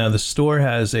 Now the store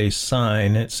has a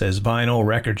sign, it says Vinyl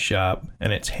Record Shop,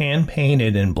 and it's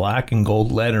hand-painted in black and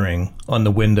gold lettering on the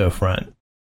window front.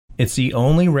 It's the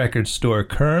only record store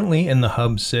currently in the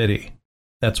Hub City.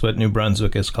 That's what New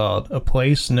Brunswick is called, a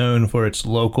place known for its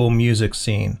local music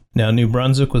scene. Now, New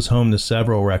Brunswick was home to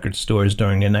several record stores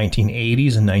during the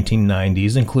 1980s and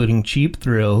 1990s, including Cheap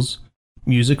Thrills,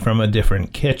 Music from a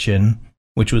Different Kitchen,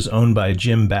 which was owned by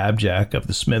Jim Babjack of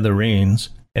the Smithereens,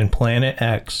 and Planet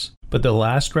X. But the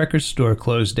last record store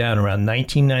closed down around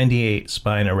 1998,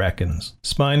 Spina reckons.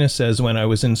 Spina says, when I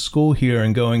was in school here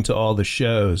and going to all the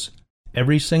shows,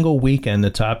 every single weekend, the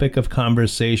topic of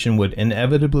conversation would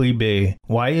inevitably be,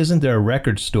 why isn't there a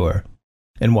record store?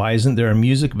 And why isn't there a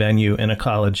music venue in a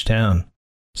college town?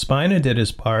 Spina did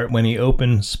his part when he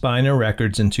opened Spina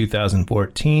Records in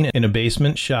 2014 in a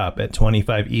basement shop at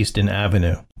 25 Easton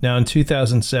Avenue. Now in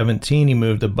 2017, he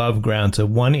moved above ground to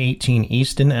 118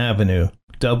 Easton Avenue,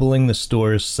 doubling the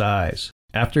store's size.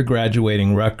 After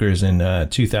graduating Rutgers in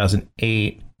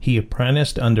 2008, he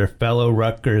apprenticed under fellow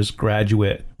Rutgers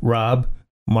graduate Rob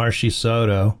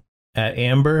Marchisotto at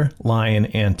Amber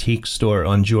Lion Antique Store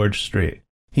on George Street.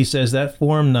 He says that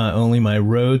formed not only my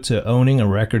road to owning a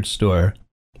record store,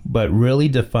 but really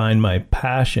defined my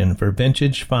passion for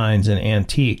vintage finds and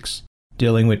antiques,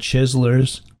 dealing with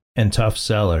chiselers and tough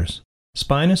sellers.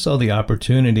 Spina saw the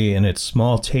opportunity in its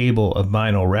small table of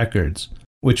vinyl records,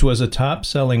 which was a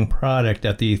top-selling product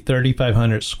at the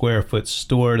 3,500 square foot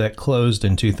store that closed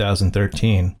in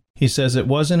 2013. He says it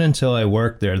wasn't until I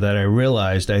worked there that I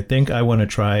realized I think I want to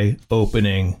try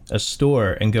opening a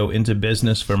store and go into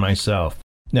business for myself.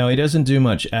 Now, he doesn't do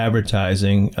much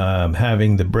advertising.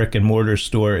 Having the brick and mortar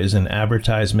store is an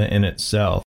advertisement in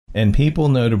itself. And people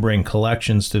know to bring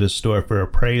collections to the store for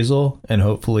appraisal and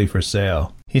hopefully for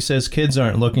sale. He says kids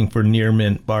aren't looking for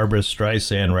near-mint Barbra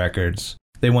Streisand records.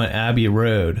 They want Abbey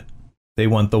Road. They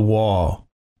want The Wall.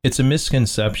 It's a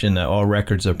misconception that all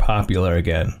records are popular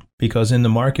again, because in the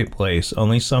marketplace,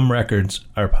 only some records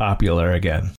are popular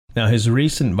again. Now, his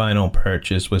recent vinyl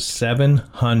purchase was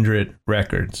 700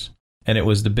 records, and it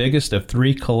was the biggest of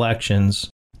three collections.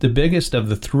 The biggest of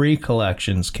the three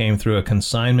collections came through a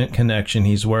consignment connection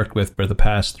he's worked with for the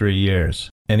past 3 years,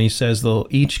 and he says they'll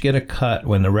each get a cut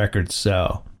when the records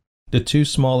sell. The two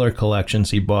smaller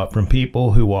collections he bought from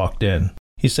people who walked in.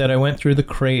 He said, I went through the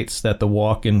crates that the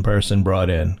walk-in person brought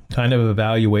in, kind of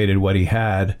evaluated what he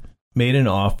had, made an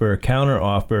offer,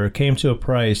 counter-offer, came to a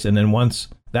price, and then once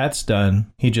that's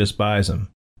done, he just buys them.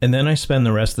 And then I spend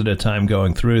the rest of the time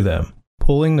going through them,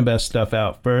 pulling the best stuff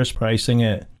out first, pricing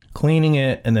it, cleaning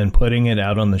it, and then putting it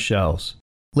out on the shelves.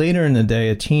 Later in the day,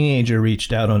 a teenager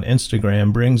reached out on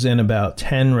Instagram, brings in about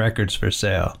 10 records for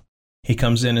sale. He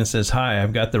comes in and says, hi,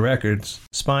 I've got the records.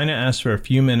 Spina asks for a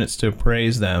few minutes to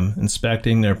appraise them,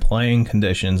 inspecting their playing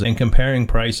conditions and comparing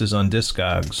prices on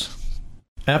Discogs.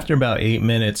 After about 8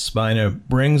 minutes, Spina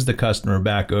brings the customer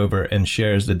back over and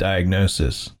shares the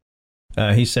diagnosis.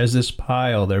 He says this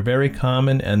pile, they're very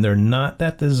common and they're not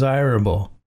that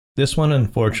desirable. This one,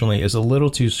 unfortunately, is a little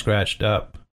too scratched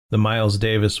up, the Miles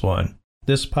Davis one.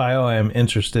 This pile I am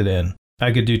interested in.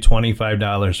 I could do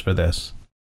 $25 for this.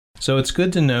 So it's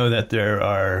good to know that there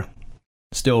are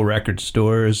still record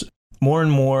stores. More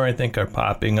and more, I think, are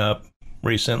popping up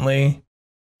recently.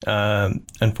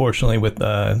 Unfortunately, with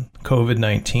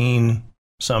COVID-19,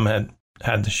 some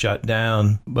had to shut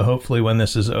down. But hopefully when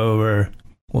this is over,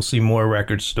 we'll see more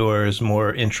record stores,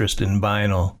 more interest in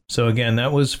vinyl. So again,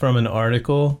 that was from an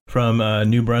article from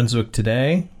New Brunswick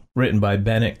Today, written by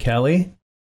Bennett Kelly.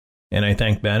 And I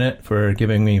thank Bennett for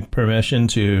giving me permission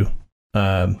to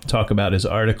talk about his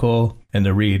article and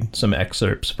to read some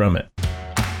excerpts from it.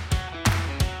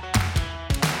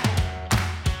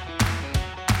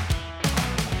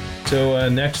 So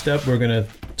next up, we're going to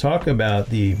talk about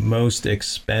the most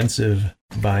expensive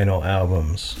vinyl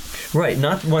albums. Right,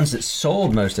 not ones that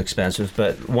sold most expensive,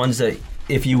 but ones that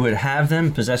if you would have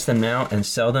them, possess them now, and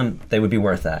sell them, they would be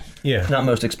worth that. Yeah. Not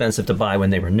most expensive to buy when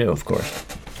they were new, of course.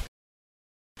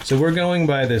 So we're going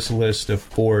by this list of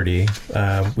 40.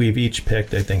 We've each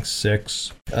picked, I think,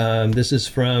 6. This is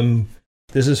from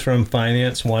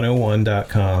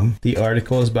finance101.com. The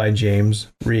article is by James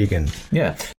Regan.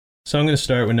 Yeah. So I'm going to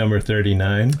start with number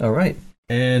 39. All right.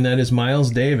 And that is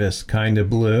Miles Davis, Kinda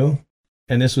Blue.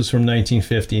 And this was from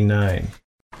 1959.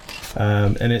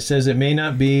 And it says it may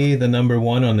not be the number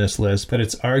one on this list, but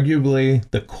it's arguably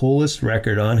the coolest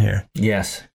record on here.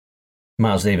 Yes.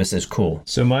 Miles Davis is cool.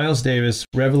 So Miles Davis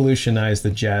revolutionized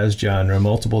the jazz genre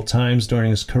multiple times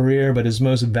during his career, but his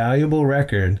most valuable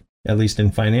record, at least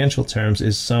in financial terms,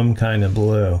 is Some Kinda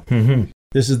Blue. Mm-hmm.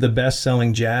 This is the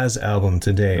best-selling jazz album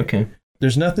to date. Okay.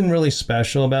 There's nothing really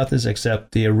special about this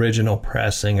except the original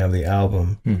pressing of the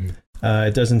album. Mm-hmm.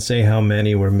 It doesn't say how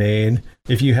many were made.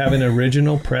 If you have an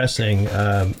original pressing,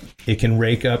 it can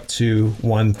rake up to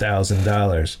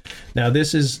 $1,000. Now,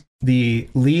 this is the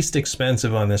least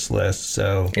expensive on this list,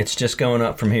 so it's just going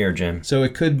up from here, Jim. So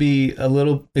it could be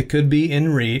it could be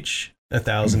in reach,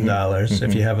 $1,000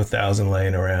 if you have 1,000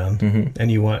 laying around,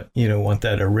 and you want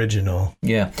that original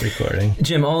recording.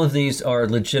 Jim, all of these are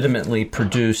legitimately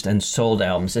produced and sold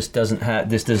albums. This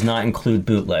does not include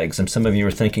bootlegs. And some of you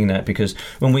are thinking that because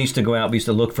when we used to go out, we used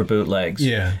to look for bootlegs.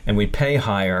 Yeah. And we'd pay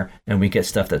higher, and we get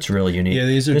stuff that's really unique. Yeah,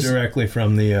 these are directly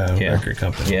from the record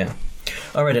company. Yeah.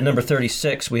 All right, at number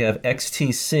 36, we have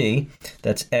XTC.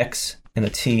 That's X and a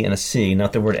T and a C,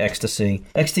 not the word ecstasy.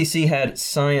 XTC had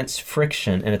Science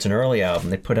Friction, and it's an early album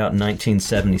they put out in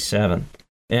 1977.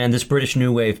 And this British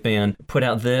new wave band put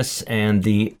out this and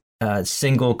the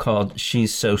single called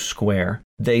She's So Square.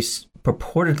 They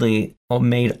purportedly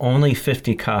made only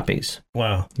 50 copies.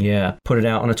 Wow. Yeah, put it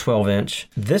out on a 12-inch.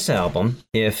 This album,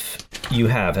 if you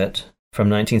have it, from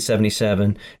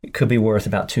 1977, it could be worth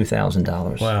about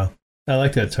 $2,000. Wow. I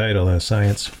like that title, though,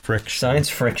 Science Friction. Science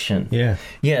Friction. Yeah.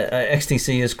 Yeah,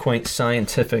 XTC is quite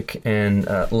scientific and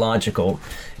logical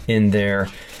in their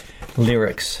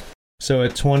lyrics. So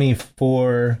at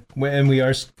 24, and we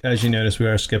are, as you notice, we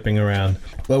are skipping around,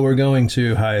 but we're going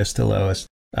to highest to lowest.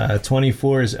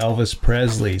 24 is Elvis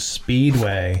Presley,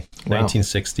 Speedway,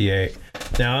 1968.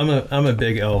 Now I'm a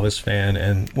big Elvis fan,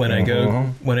 and when I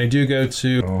do go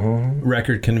to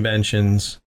record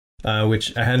conventions,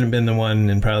 which I hadn't been to one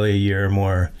in probably a year or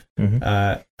more,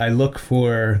 I look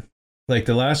for Like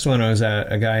the last one I was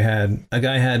at, a guy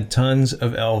had tons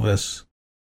of Elvis,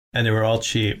 and they were all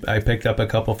cheap. I picked up a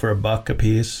couple for $1 a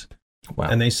piece. Wow.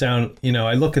 And they sound,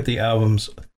 I look at the albums.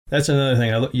 That's another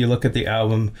thing. You look at the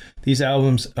album. These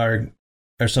albums are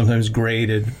sometimes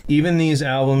graded. Even these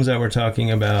albums that we're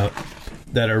talking about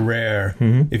that are rare,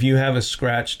 if you have a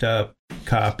scratched up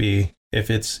copy, if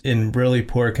it's in really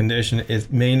poor condition,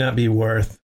 it may not be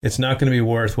worth. It's not going to be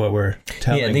worth what we're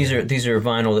telling. Yeah, these are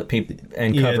vinyl that people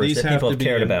and covers that people have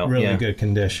cared about. Really good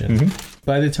condition.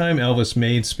 By the time Elvis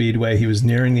made Speedway, he was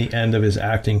nearing the end of his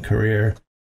acting career,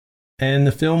 and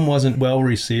the film wasn't well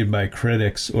received by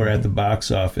critics or at the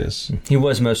box office. He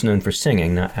was most known for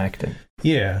singing, not acting.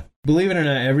 Yeah, believe it or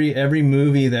not, every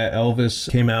movie that Elvis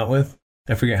came out with,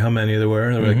 I forget how many there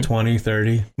were like 20,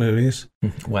 30 movies.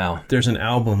 Wow. There's an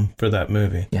album for that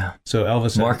movie. Yeah. So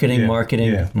Elvis...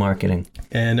 Marketing.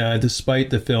 And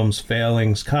despite the film's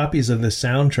failings, copies of the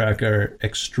soundtrack are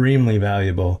extremely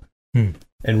valuable. And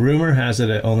rumor has it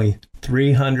that only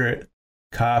 300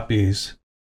 copies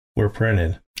were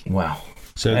printed. Wow.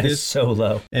 So that is so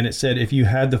low. And it said if you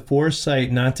had the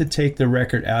foresight not to take the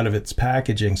record out of its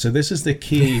packaging. So this is the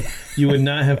key. You would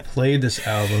not have played this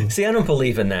album. See, I don't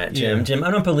believe in that, Jim. Yeah. Jim,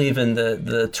 I don't believe in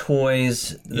the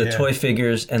toys, toy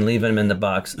figures, and leaving them in the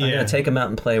box. I'm going to take them out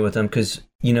and play with them because,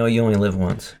 you only live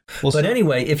once. Well, but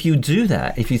anyway, if you do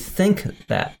that, if you think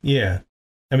that. Yeah.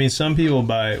 I mean, some people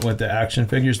buy, with the action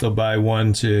figures, they'll buy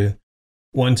one to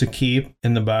keep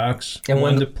in the box, and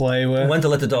one to play with. One to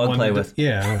let the dog play with.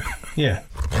 Yeah.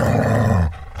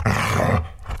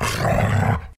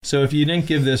 So if you didn't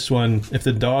give this one, if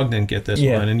the dog didn't get this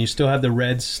one, and you still have the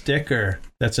red sticker,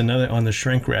 that's another on the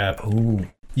shrink wrap,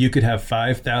 you could have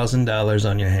 $5,000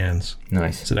 on your hands.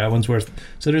 Nice. So that one's worth.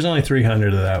 So there's only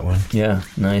 300 of that one. Yeah,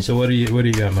 nice. So what do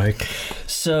you got, Mike?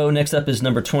 So next up is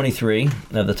number 23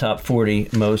 of the top 40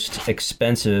 most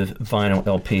expensive vinyl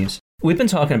LPs. We've been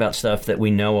talking about stuff that we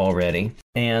know already,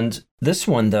 and this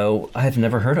one, though, I've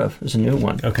never heard of. It's a new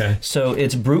one. Okay. So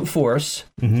it's Brute Force,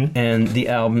 and the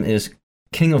album is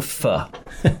King of Pho.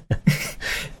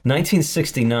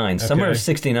 1969, summer of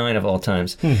 69 of all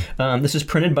times. This is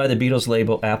printed by the Beatles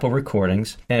label Apple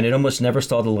Recordings, and it almost never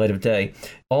saw the light of day,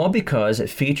 all because it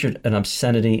featured an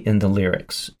obscenity in the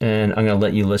lyrics. And I'm going to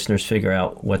let you listeners figure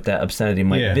out what that obscenity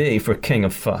might be for King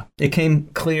of Pho. It came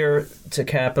clear to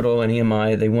Capitol and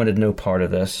EMI they wanted no part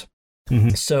of this.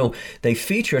 So they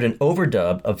featured an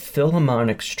overdub of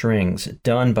Philharmonic strings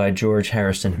done by George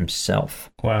Harrison himself.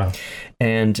 Wow.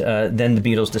 And then the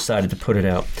Beatles decided to put it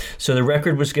out. So the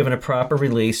record was given a proper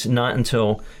release not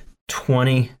until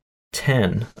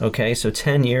 2010. Okay, so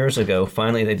 10 years ago,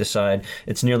 finally they decide,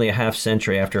 it's nearly a half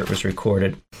century after it was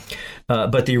recorded.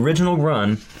 But the original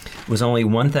run was only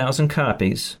 1,000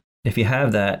 copies. If you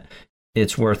have that,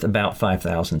 it's worth about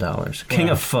 $5,000. King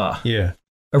of Pho. Yeah.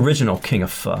 Original King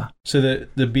of Pho. So the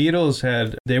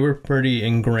Beatles they were pretty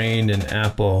ingrained in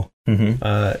Apple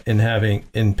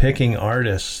in picking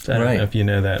artists. I don't know if you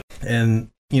know that. And,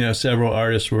 several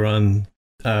artists were on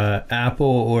Apple,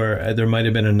 or there might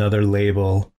have been another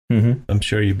label. I'm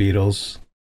sure you Beatles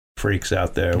freaks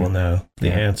out there will know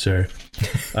the answer.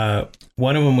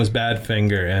 One of them was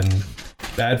Badfinger, and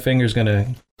Badfinger's going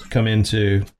to come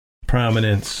into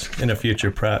prominence in a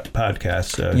future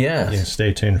podcast. So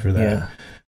stay tuned for that. Yeah.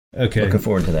 Okay. Looking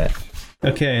forward to that.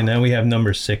 Okay, now we have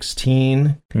number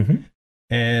 16.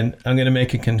 And I'm going to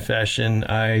make a confession.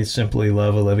 I simply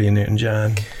love Olivia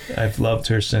Newton-John. I've loved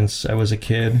her since I was a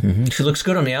kid. She looks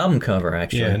good on the album cover,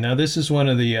 actually. Yeah, now this is one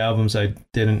of the albums I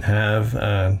didn't have.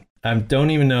 I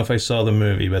don't even know if I saw the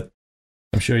movie, but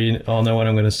I'm sure you all know what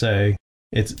I'm going to say.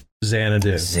 It's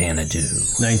Xanadu.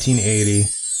 1980.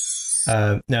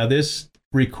 Now this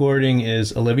recording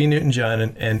is Olivia Newton-John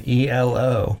and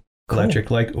ELO. Cool.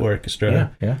 Electric Light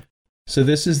Orchestra. Yeah. So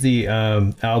this is the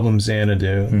album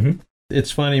Xanadu.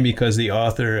 It's funny because the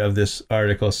author of this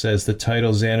article says the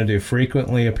title Xanadu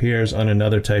frequently appears on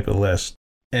another type of list,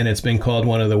 and it's been called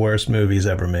one of the worst movies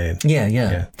ever made.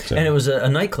 Yeah. So. And it was a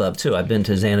nightclub, too. I've been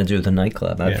to Xanadu, the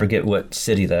nightclub. I forget what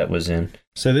city that was in.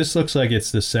 So this looks like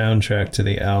it's the soundtrack to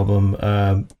the album.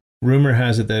 Rumor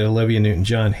has it that Olivia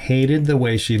Newton-John hated the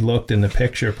way she looked in the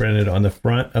picture printed on the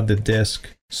front of the disc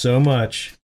so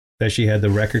much that she had the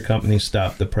record company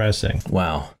stop the pressing.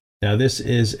 Wow. Now this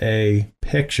is a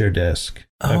picture disc.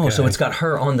 Oh, so it's got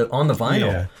her on the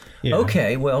vinyl. Yeah.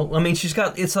 Okay, well, I mean, she's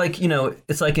got, it's like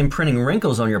imprinting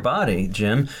wrinkles on your body,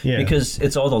 Jim, because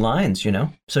it's all the lines,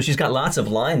 So she's got lots of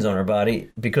lines on her body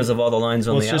because of all the lines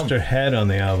on the album. Well, it's just her head on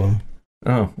the album.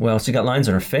 Oh, well, she got lines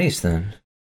on her face then.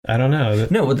 I don't know.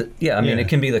 No, I mean, it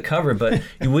can be the cover, but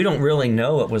we don't really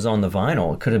know what was on the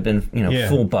vinyl. It could have been,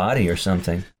 full body or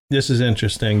something. This is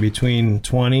interesting. Between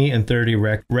 20 and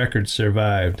 30 records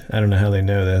survived. I don't know how they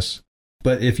know this.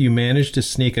 But if you manage to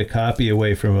sneak a copy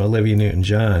away from Olivia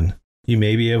Newton-John, you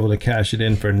may be able to cash it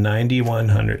in for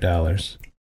 $9,100.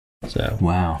 So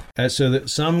wow. So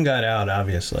some got out,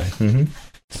 obviously. Mm-hmm.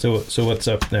 So what's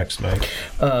up next, Mike?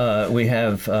 We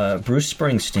have Bruce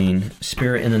Springsteen,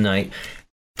 Spirit in the Night,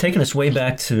 taking us way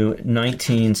back to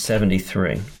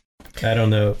 1973. I don't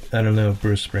know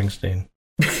Bruce Springsteen.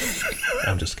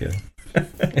 I'm just kidding.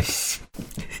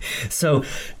 So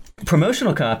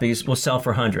promotional copies will sell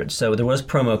for hundreds. So there was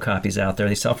promo copies out there.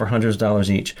 They sell for hundreds of dollars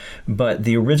each. But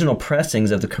the original pressings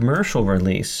of the commercial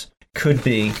release could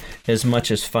be as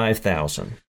much as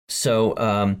 $5,000.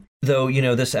 So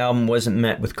though, this album wasn't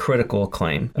met with critical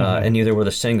acclaim, and neither were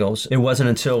the singles, it wasn't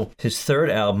until his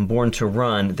third album, Born to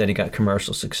Run, that he got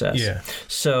commercial success. Yeah.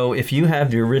 So if you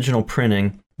have the original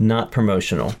printing, not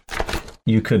promotional,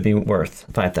 you could be worth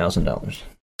 $5,000.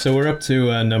 So we're up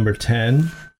to number 10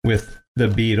 with the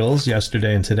Beatles,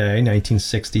 Yesterday and Today,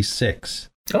 1966.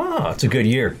 Oh, it's a good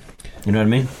year. You know what I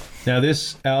mean? Now,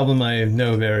 this album I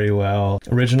know very well.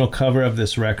 Original cover of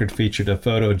this record featured a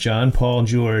photo of John, Paul,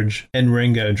 George, and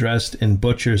Ringo dressed in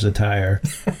butcher's attire,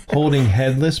 holding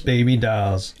headless baby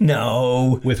dolls.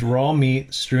 No. With raw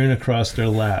meat strewn across their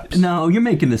laps. No, you're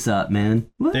making this up, man.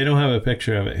 What? They don't have a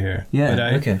picture of it here. Yeah,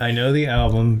 but I know the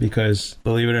album because,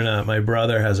 believe it or not, my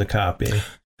brother has a copy.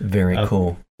 Very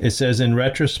cool. It says, in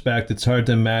retrospect, it's hard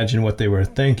to imagine what they were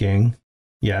thinking.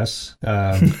 Yes.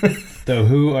 Though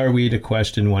who are we to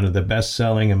question one of the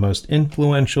best-selling and most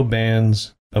influential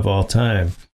bands of all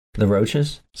time? The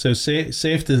Roaches? So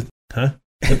safe to... Huh?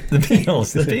 The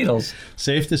Beatles. The Beatles.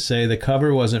 Safe to say the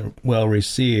cover wasn't well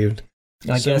received.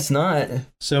 I guess not.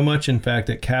 So much, in fact,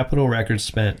 that Capitol Records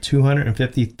spent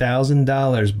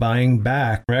 $250,000 buying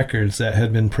back records that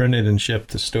had been printed and shipped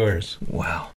to stores.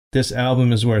 Wow. This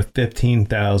album is worth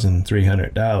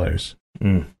 $15,300.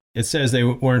 It says they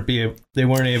weren't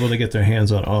able to get their hands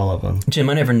on all of them. Jim,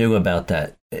 I never knew about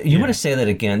that. You want to say that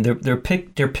again? They're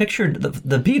pictured.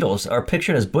 The Beatles are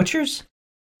pictured as butchers.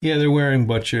 Yeah, they're wearing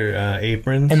butcher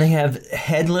aprons, and they have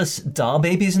headless doll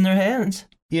babies in their hands.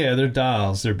 Yeah, they're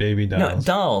dolls. They're baby dolls. No,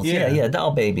 dolls. Yeah,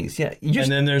 doll babies. Yeah, and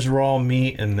then there's raw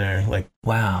meat in there.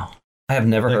 Wow, I have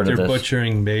never heard of this. They're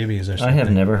butchering babies or something. I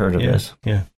have never heard of this.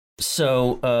 Yeah.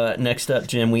 So next up,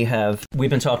 Jim, we've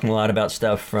been talking a lot about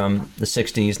stuff from the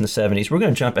 60s and the 70s. We're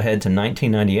going to jump ahead to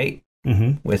 1998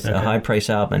 with a high price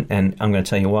album, and I'm going to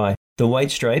tell you why. The White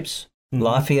Stripes,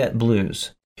 Lafayette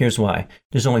Blues. Here's why.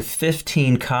 There's only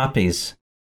 15 copies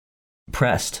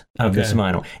pressed of this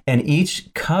vinyl, and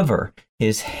each cover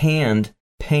is hand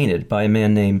painted by a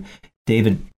man named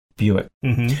David Buick.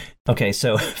 Okay,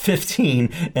 so 15,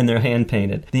 and they're hand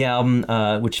painted. The album,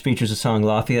 which features the song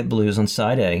Lafayette Blues on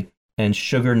side A and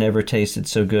Sugar Never Tasted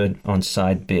So Good on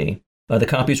side B. The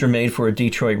copies were made for a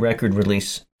Detroit record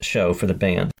release show for the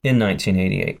band in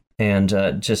 1988. And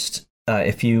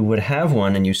if you would have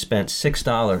one and you spent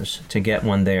 $6 to get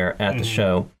one there at the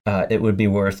show, it would be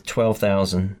worth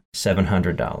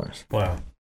 $12,700. Wow.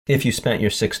 If you spent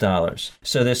your $6.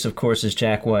 So this, of course, is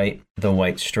Jack White, The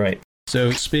White Stripe.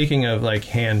 So speaking of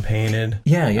hand painted,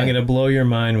 I'm going to blow your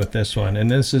mind with this one. And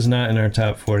this is not in our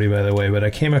top 40, by the way, but I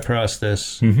came across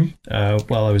this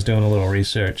while I was doing a little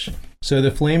research. So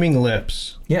the Flaming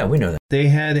Lips. Yeah, we know that. They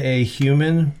had a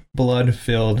human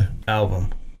blood-filled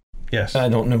album. Yes. I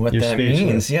don't know what that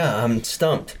means. Yeah, I'm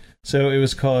stumped. So it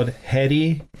was called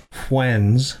Hetty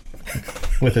Fwens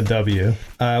with a W.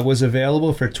 Was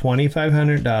available for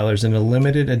 $2,500 in a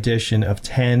limited edition of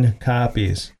 10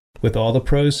 copies. With all the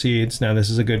proceeds, now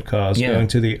this is a good cause, going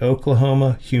to the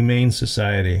Oklahoma Humane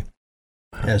Society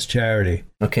as charity.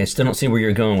 Okay, still don't see where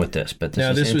you're going with this, but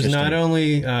this was not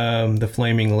only the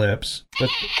Flaming Lips,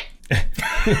 but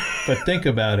but think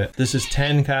about it. This is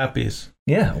 10 copies.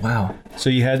 Yeah, wow. So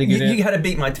you had to get You had to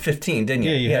beat my 15, didn't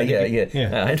you?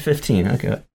 Yeah, I had 15.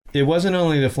 Okay. It wasn't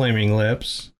only the Flaming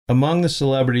Lips. Among the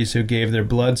celebrities who gave their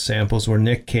blood samples were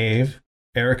Nick Cave,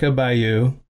 Erykah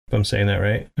Badu, if I'm saying that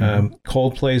right,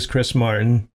 Coldplay's Chris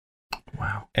Martin.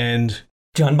 Wow. And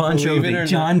John Bon Jovi.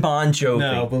 John Bon Jovi.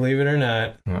 No, believe it or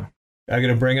not, I'm going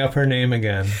to bring up her name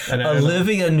again. And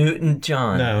Olivia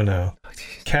Newton-John. No.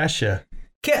 Kesha.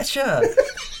 Kesha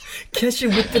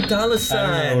with the dollar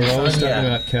sign. We're always talking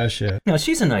about Kesha. No,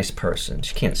 she's a nice person.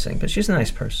 She can't sing, but she's a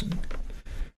nice person.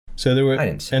 So there were, I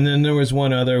didn't sing. And then there was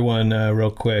one other one,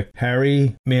 real quick.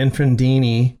 Harry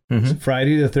Manfredini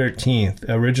Friday the 13th,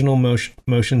 original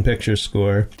motion picture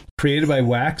score, created by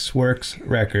Waxworks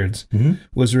Records,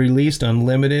 was released on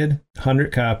limited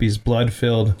 100 copies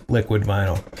blood-filled liquid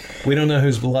vinyl. We don't know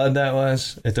whose blood that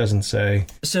was. It doesn't say.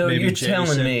 So Maybe you're Jason.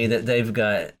 telling me that they've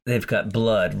got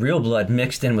blood, real blood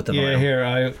mixed in with the vinyl. Yeah,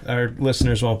 here, our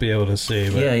listeners won't be able to see,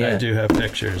 but Yeah. I do have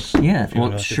pictures. Yeah, If you well,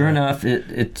 want to sure look at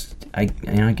enough, I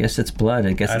guess it's blood.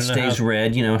 I guess I it don't know stays how-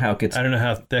 red. You know how it gets. I don't know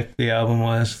how thick the album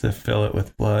was to fill it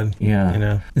with blood. Yeah. You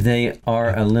know? They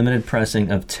are a limited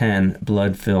pressing of 10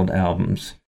 blood-filled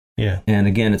albums. Yeah. And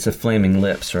again, it's a Flaming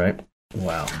Lips, right?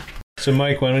 Wow. So,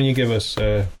 Mike, why don't you give us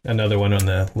another one on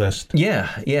the list?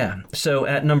 Yeah. So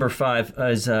at number 5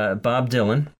 is Bob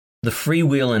Dylan, the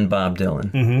Freewheelin' Bob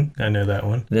Dylan. Mm-hmm. I know that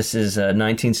one. This is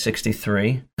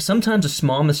 1963. Sometimes a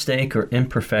small mistake or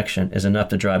imperfection is enough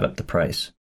to drive up the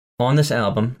price. On this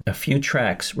album, a few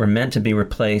tracks were meant to be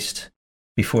replaced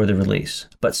before the release,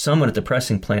 but someone at the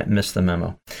pressing plant missed the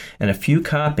memo, and a few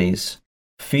copies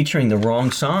featuring the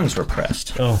wrong songs were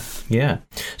pressed. Oh, Yeah.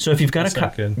 So if you've got That's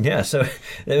not good. Yeah, so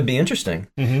it would be interesting.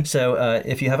 Mhm. So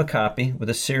if you have a copy with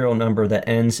a serial number that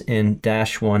ends in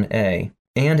 -1A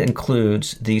and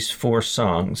includes these 4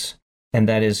 songs, and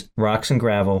that is Rocks and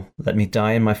Gravel, Let Me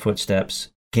Die in My Footsteps,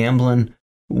 Gamblin',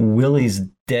 Willie's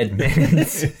Dead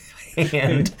Man's,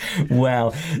 and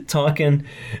wow, Talkin'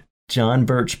 John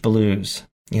Birch Blues.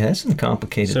 Yeah, that's some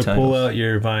complicated so titles. pull out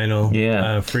your vinyl.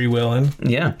 Yeah. Freewheelin'.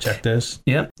 Yeah. Check this.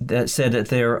 Yep, that said that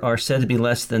there are said to be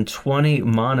less than 20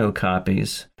 mono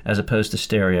copies as opposed to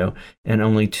stereo, and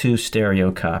only 2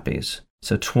 stereo copies.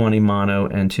 So 20 mono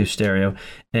and 2 stereo,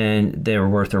 and they were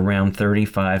worth around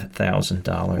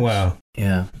 $35,000. Wow.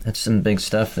 Yeah, that's some big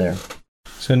stuff there.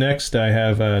 So next I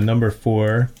have number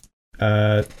 4,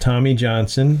 Tommy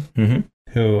Johnson, Mm-hmm.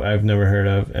 who I've never heard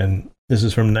of, and this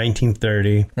is from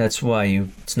 1930. That's why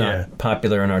it's not Yeah.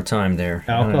 popular in our time there.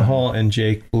 Alcohol and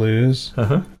Jake Blues.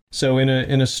 Uh-huh. So in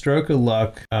a stroke of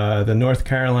luck, the North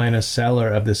Carolina seller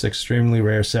of this extremely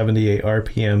rare 78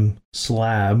 RPM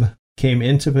slab came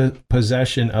into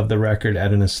possession of the record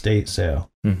at an estate sale.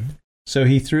 Mm-hmm. So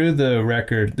he threw the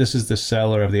record. This is the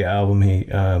seller of the album.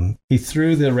 He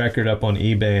threw the record up on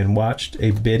eBay and watched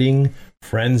a bidding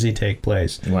frenzy take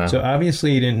place. Wow. So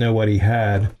obviously he didn't know what he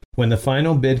had when the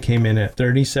final bid came in at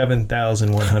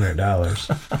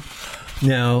 $37,100.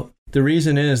 Now, the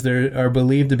reason is there are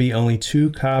believed to be only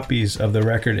 2 copies of the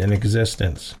record in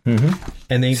existence. Mm-hmm.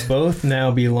 And they both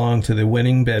now belong to the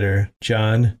winning bidder,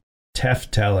 John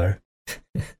Tefteller.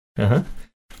 Uh-huh.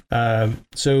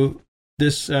 So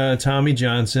this Tommy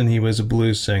Johnson, he was a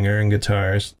blues singer and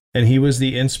guitarist, and he was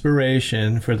the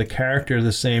inspiration for the character of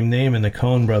the same name in the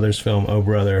Coen Brothers film, Oh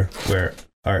Brother, Where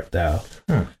Art Thou?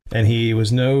 Huh. And he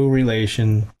was no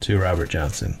relation to Robert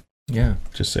Johnson, Yeah.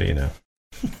 just so you know.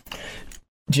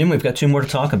 Jim, we've got 2 more to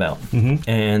talk about, Mm-hmm.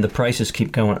 and the prices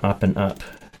keep going up and up.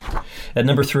 At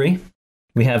number 3,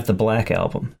 we have the Black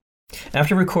Album.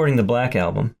 After recording the Black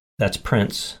Album, that's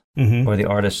Prince, Mm-hmm. or the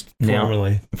artist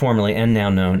now formerly and now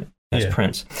known as Yeah.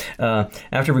 Prince.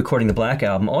 After recording the Black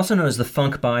Album, also known as the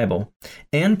Funk Bible,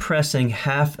 and pressing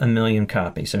 500,000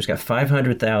 copies, so he's got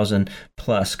 500,000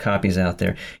 plus copies out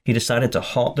there, he decided to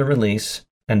halt the release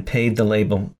and paid the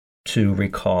label to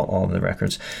recall all of the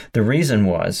records. The reason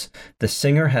was the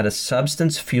singer had a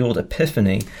substance-fueled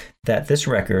epiphany that this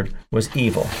record was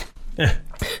evil.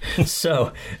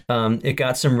 So it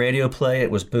got some radio play.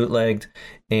 It was bootlegged,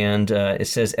 and it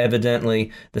says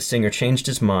evidently the singer changed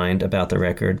his mind about the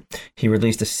record. He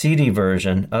released a CD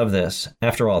version of this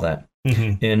after all that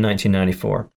in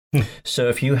 1994. So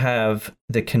if you have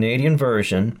the Canadian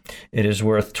version, it is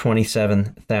worth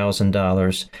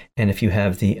 $27,000, and if you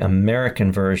have the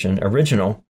American version,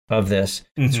 original of this,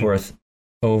 it's worth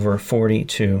over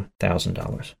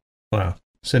 $42,000. Wow.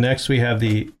 So next we have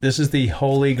this is the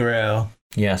Holy Grail.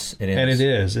 Yes, it is. And it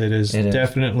is. It is It is.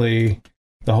 definitely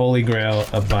the Holy Grail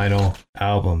of vinyl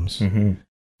albums Mm-hmm.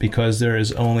 because there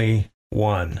is only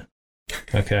one.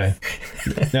 Okay.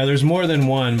 Now there's more than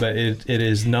one, but it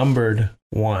is numbered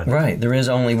 1. Right, there is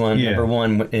only one, Yeah. number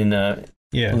 1 in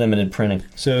Yeah. limited printing.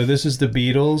 So this is the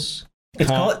Beatles. It's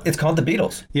called the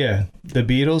Beatles. Yeah, the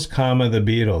Beatles, the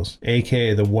Beatles,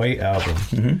 aka the White Album,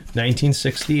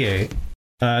 1968.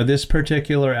 This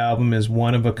particular album is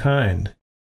one of a kind.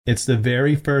 It's the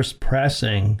very first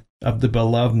pressing of the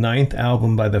beloved 9th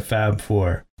album by the Fab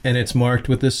Four, and it's marked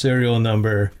with the serial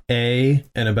number A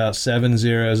and about 7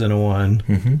 zeros and a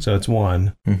 1, so it's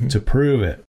 1, to prove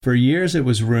it. For years it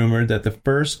was rumored that the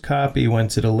first copy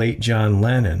went to the late John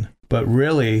Lennon, but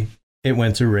really it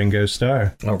went to Ringo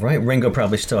Starr. All right, Ringo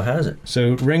probably still has it.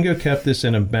 So Ringo kept this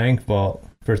in a bank vault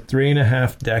for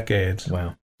 3.5 decades.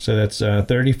 Wow. So that's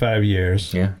 35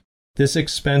 years. Yeah. This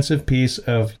expensive piece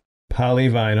of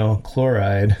polyvinyl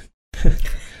chloride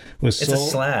was It's sold.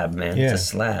 a slab, man. Yeah. It's a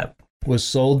slab. Was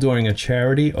sold during a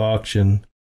charity auction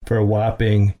for a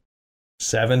whopping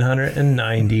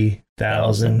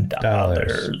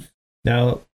 $790,000.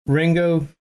 Now, Ringo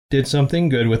did something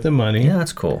good with the money. Yeah,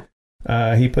 that's cool.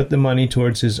 He put the money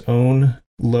towards his own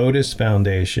Lotus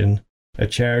Foundation, a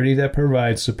charity that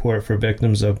provides support for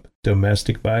victims of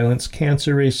domestic violence,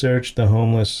 cancer research, the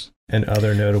homeless, and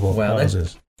other notable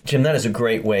causes. Jim, that is a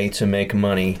great way to make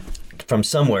money from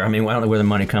somewhere. I mean, I don't know where the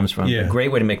money comes from. Yeah. A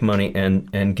great way to make money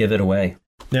and give it away.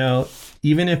 Now,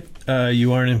 even if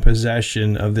you aren't in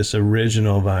possession of this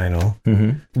original vinyl,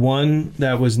 one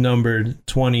that was numbered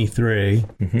 23,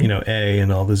 A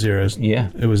and all the zeros,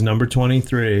 it was number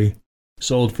 23,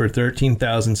 sold for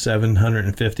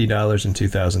 $13,750 in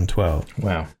 2012.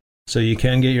 Wow. So you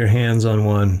can get your hands on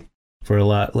one for a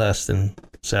lot less than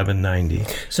 $790.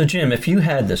 So, Jim, if you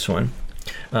had this one,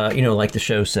 like the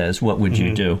show says, what would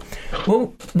you do?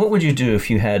 Well, what would you do if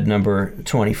you had number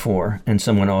 24 and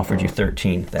someone offered you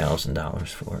 $13,000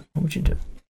 for it? What would you do?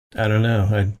 I don't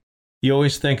know. You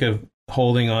always think of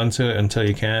holding on to it until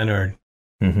you can, or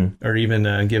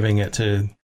even giving it to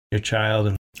your child.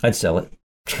 And I'd sell it.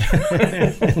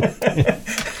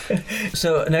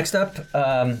 So next up,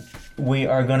 we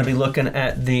are going to be looking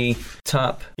at the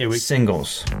top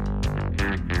singles.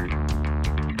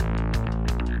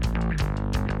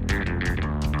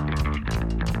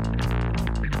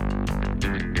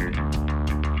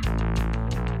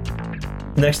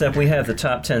 Next up, we have the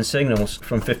top 10 singles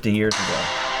from 50 years ago.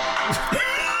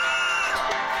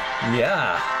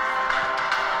 Yeah.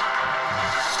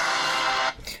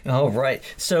 All right.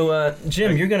 So,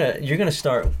 Jim, you're gonna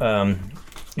start.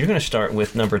 You're gonna start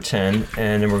with number 10,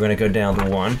 and then we're gonna go down to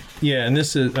 1. Yeah, and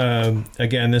this is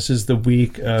this is the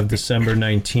week of December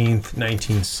 19th,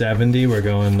 1970. We're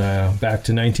going back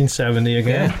to 1970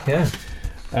 again.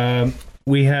 Yeah.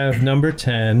 We have number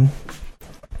 10.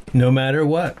 No Matter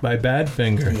What by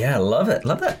Badfinger. Yeah, I love it.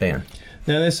 Love that band.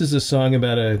 Now, this is a song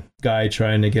about a guy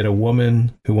trying to get a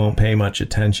woman who won't pay much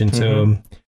attention to him.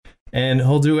 And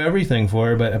he'll do everything for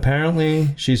her, but apparently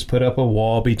she's put up a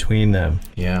wall between them.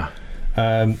 Yeah.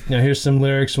 Now, here's some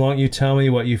lyrics. Won't you tell me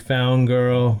what you found,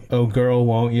 girl? Oh, girl,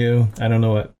 won't you? I don't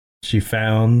know what she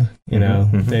found.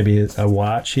 Maybe a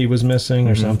watch he was missing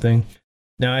or something.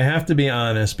 Now, I have to be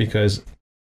honest, because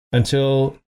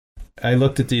until I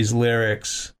looked at these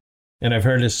lyrics, and I've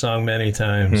heard this song many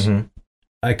times,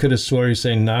 I could have swore he's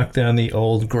saying, knock down the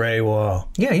old gray wall.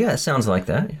 Yeah, it sounds like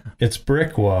that. Yeah. It's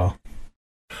brick wall.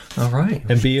 All right.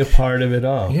 And be a part of it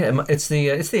all. Yeah, it's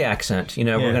the accent.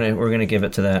 We're gonna give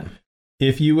it to that.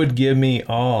 If you would give me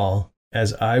all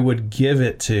as I would give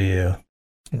it to you.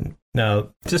 Now,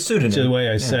 it's a pseudonym. To the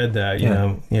way I said that,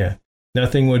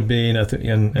 nothing would be, nothing,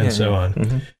 and so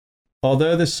on.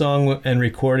 Although the song and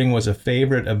recording was a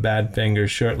favorite of Badfinger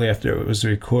shortly after it was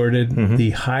recorded, the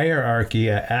hierarchy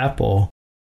at Apple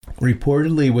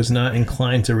reportedly was not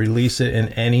inclined to release it in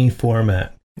any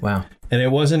format. Wow. And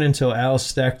it wasn't until Al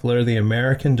Steckler, the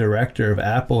American director of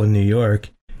Apple in New York,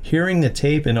 hearing the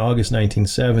tape in August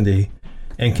 1970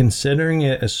 and considering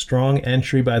it a strong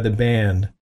entry by the band,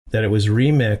 that it was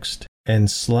remixed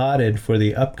and slotted for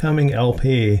the upcoming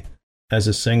LP as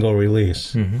a single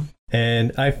release.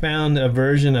 And I found a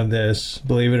version of this,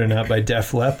 believe it or not, by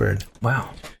Def Leppard. Wow.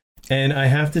 And I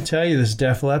have to tell you, this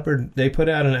Def Leppard, they put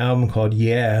out an album called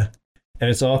Yeah, and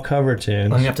it's all cover tunes. I'm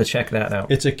going to have to check that out.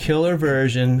 It's a killer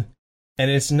version, and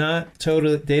it's not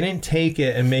totally, they didn't take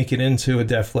it and make it into a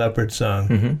Def Leppard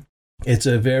song. It's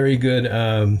a very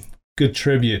good good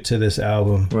tribute to this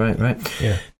album. Right.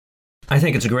 Yeah. I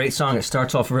think it's a great song. It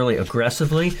starts off really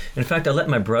aggressively. In fact, I let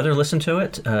my brother listen to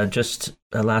it just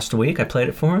last week. I played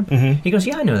it for him. He goes,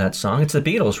 yeah, I know that song. It's the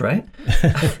Beatles, right?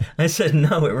 I said,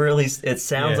 no, it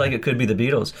sounds like it could be the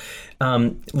Beatles.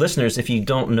 Listeners, if you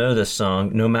don't know this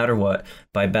song, No Matter What,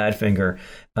 by Badfinger,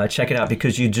 check it out,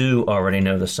 because you do already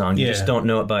know the song. You just don't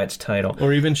know it by its title.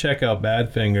 Or even check out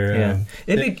Badfinger. Yeah.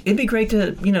 It'd be great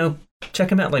to, check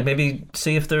them out, like maybe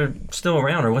see if they're still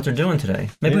around or what they're doing today.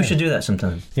 Maybe we should do that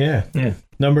sometime. Yeah.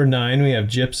 Number 9, we have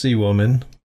Gypsy Woman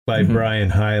by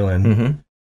Brian Hyland.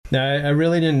 Now, I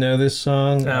really didn't know this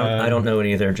song. I don't know it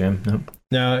either, Jim. No.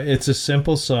 Now, it's a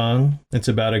simple song. It's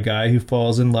about a guy who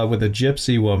falls in love with a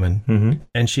gypsy woman,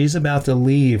 and she's about to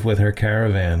leave with her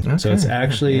caravan. Okay. So it's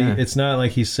actually, it's not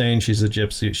like he's saying she's a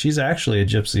gypsy. She's actually a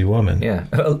gypsy woman. Yeah.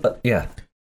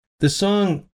 The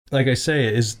song, like I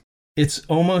say, it's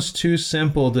almost too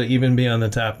simple to even be on the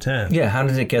top 10. Yeah, how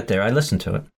did it get there? I listened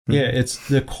to it. Yeah,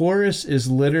 the chorus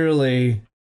is literally,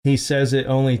 he says it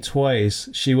only twice,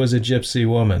 she was a gypsy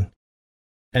woman.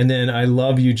 And then I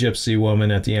Love You, Gypsy Woman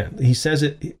at the end. He says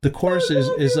it, the chorus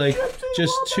is like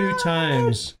just 2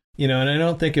 times, you know, and I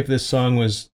don't think if this song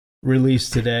was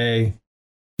released today.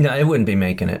 No, it wouldn't be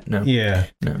making it. No. Yeah.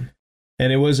 No.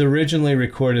 And it was originally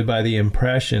recorded by the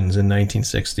Impressions in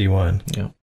 1961. Yeah.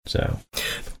 So.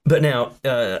 But now,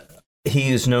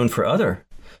 he is known for other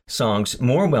songs,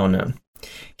 more well known.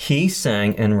 He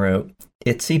sang and wrote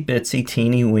Itsy Bitsy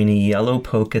Teeny Weeny Yellow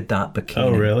Polka Dot Bikini.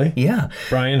 Oh, really? Yeah.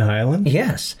 Brian Hyland?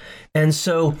 Yes. And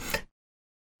so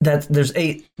there's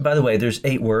 8, by the way, there's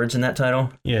 8 words in that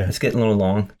title. Yeah. It's getting a little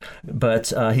long.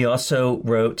 But he also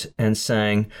wrote and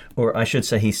sang, or I should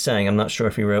say he sang, I'm not sure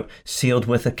if he wrote, Sealed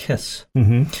with a Kiss.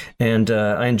 Mm-hmm. And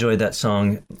I enjoyed that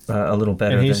song a little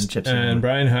better than Gypsy. And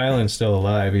Brian Hyland's still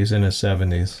alive. He's in his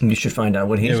 70s. You should find out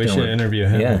what he's doing. Yeah, we should interview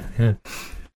him. Yeah.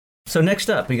 So next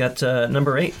up, we got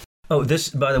number 8. Oh, this,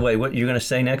 by the way, what you're going to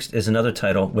say next is another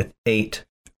title with 8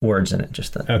 words in it.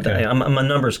 Just that. Okay. I'm a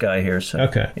numbers guy here. So.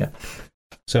 Okay. Yeah.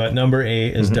 So at number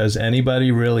 8 is Does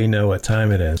Anybody Really Know What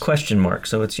Time It Is? Question mark.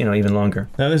 So it's, even longer.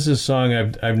 Now, this is a song,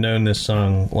 I've known this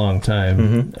song a long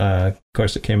time. Of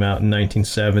course, it came out in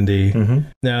 1970.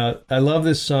 Now, I love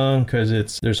this song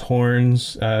because there's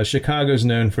horns. Chicago's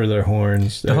known for their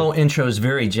horns. The whole intro is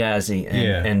very jazzy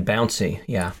and bouncy.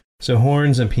 Yeah. So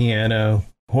horns and piano.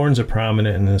 Horns are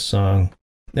prominent in this song.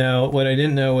 Now, what I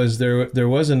didn't know was there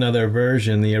was another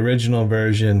version. The original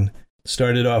version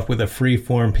started off with a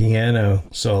free-form piano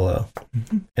solo.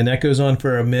 And that goes on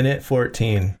for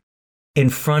 1:14. In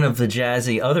front of the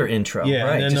jazzy other intro. Yeah,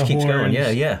 right. and then just the keeps horns.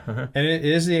 going. Yeah. Uh-huh. And it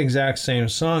is the exact same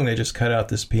song. They just cut out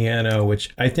this piano,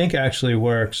 which I think actually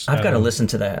works. I've got to listen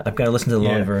to that. I've got to listen to the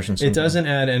long version sometime. It doesn't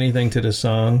add anything to the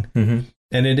song.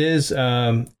 And it is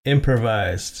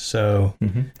improvised, so...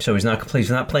 So he's not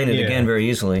playing it again very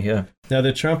easily, yeah. Now,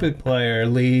 the trumpet player,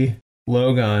 Lee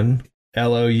Logan,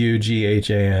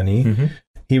 Loughane,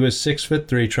 he was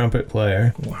 6'3" trumpet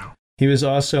player. Wow. He was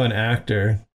also an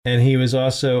actor, and he was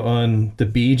also on the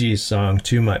Bee Gees song,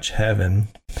 Too Much Heaven.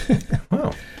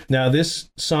 Wow. Now, this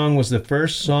song was the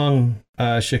first song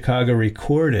Chicago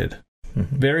recorded.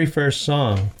 Very first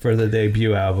song for the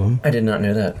debut album. I did not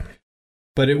know that.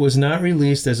 But it was not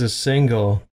released as a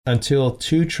single until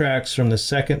 2 tracks from the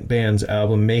second band's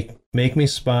album, Make Me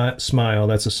Smile,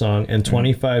 that's a song, and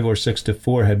 25 or 6 to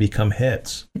 4 had become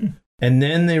hits. And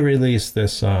then they released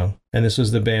this song, and this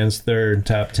was the band's 3rd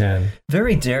top 10.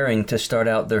 Very daring to start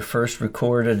out their first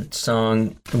recorded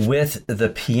song with the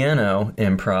piano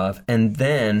improv, and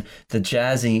then the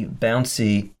jazzy,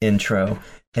 bouncy intro.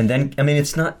 And then,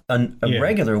 it's not a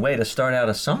regular way to start out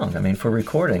a song. For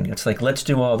recording, it's like, let's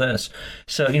do all this.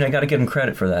 So, I got to give them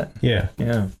credit for that. Yeah.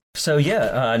 Yeah. So,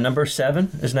 number 7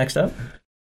 is next up.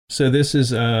 So this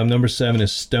is, number 7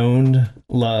 is Stoned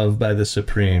Love by the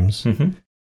Supremes.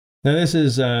 Now this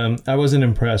is, I wasn't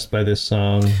impressed by this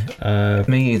song.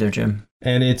 Me either, Jim.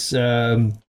 And it's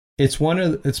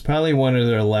probably one of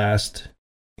their last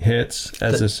hits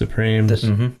as the Supremes.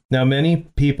 Now, many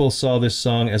people saw this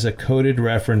song as a coded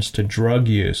reference to drug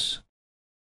use.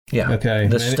 Yeah. Okay.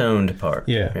 The stoned part.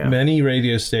 Yeah. Many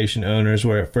radio station owners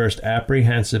were at first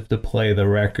apprehensive to play the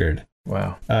record.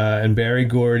 Wow. And Barry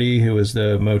Gordy, who was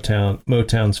the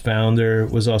Motown's founder,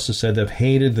 was also said to have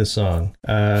hated the song.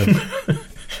 I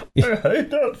hate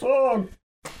that song.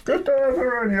 Get that on the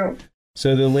radio.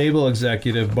 So the label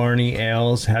executive, Barney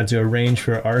Ailes, had to arrange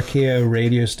for RKO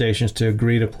radio stations to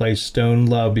agree to play Stone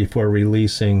Love before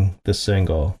releasing the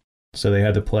single. So they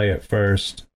had to play it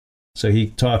first. So he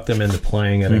talked them into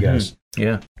playing it, I guess.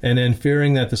 Yeah. And then,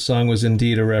 fearing that the song was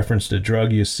indeed a reference to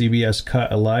drug use, CBS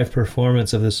cut a live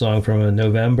performance of the song from a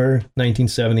November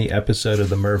 1970 episode of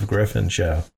The Merv Griffin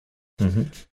Show.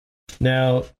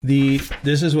 Now, this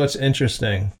is what's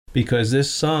interesting, because this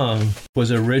song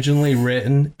was originally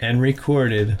written and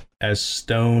recorded as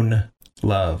Stone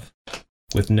Love,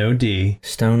 with no D.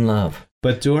 Stone Love.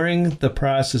 But during the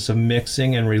process of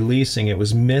mixing and releasing, it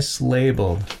was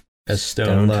mislabeled as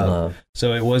Stone Love.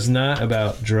 So it was not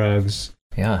about drugs.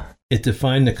 Yeah. It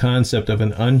defined the concept of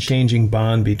an unchanging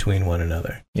bond between one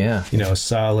another. Yeah. A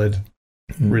solid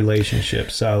relationship,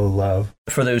 solid love.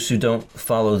 For those who don't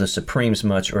follow the Supremes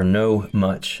much or know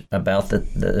much about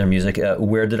their music,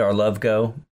 Where Did Our Love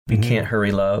Go? We Can't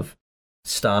Hurry Love.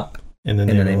 Stop. In the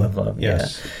name of love.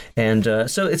 Yes. Yeah. And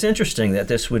so it's interesting that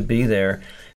this would be there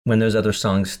when those other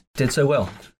songs did so well.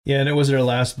 Yeah, and it was their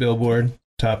last Billboard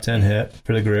top 10 hit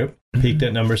for the group. Peaked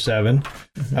at number 7.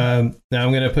 Now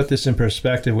I'm going to put this in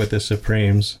perspective with the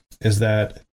Supremes, is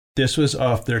that this was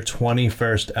off their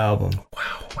 21st album.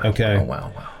 Wow. Okay.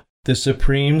 Wow. The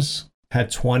Supremes had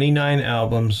 29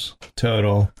 albums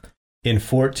total in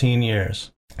 14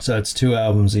 years. So it's 2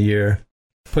 albums a year.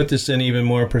 put this in even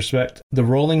more perspective, the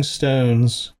Rolling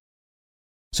Stones,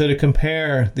 so to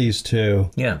compare these two,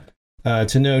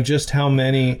 to know just how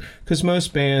many, because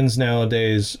most bands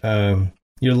nowadays,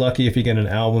 you're lucky if you get an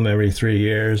album every 3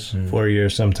 years, 4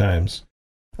 years sometimes.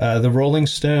 The Rolling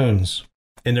Stones,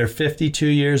 in their 52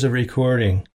 years of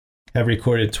recording, have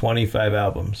recorded 25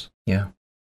 albums. Yeah.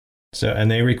 So,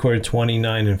 and they recorded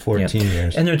 29 in 14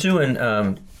 years. And they're doing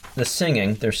the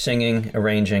singing. They're singing,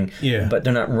 arranging, but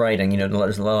they're not writing. You know,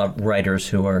 there's a lot of writers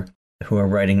who are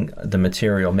writing the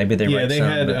material. Maybe they write they some,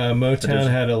 had Motown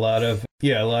had a lot of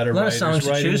songs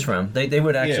to choose from. They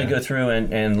would actually go through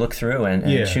and look through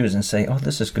and choose and say, oh,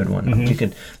 this is a good one.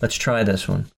 Let's try this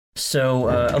one. So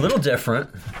a little different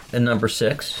than number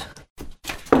 6.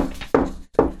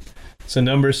 So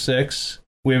number 6,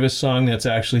 we have a song that's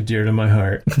actually dear to my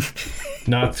heart.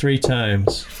 Knock 3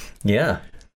 Times. Yeah.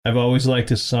 I've always liked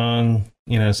this song,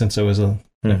 since I was a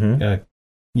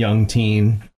young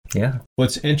teen. Yeah.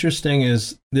 What's interesting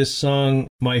is this song,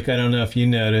 Mike, I don't know if you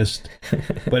noticed,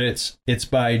 but it's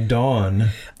by Dawn.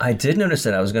 I did notice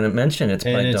that. I was going to mention it's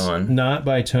by Dawn. It's not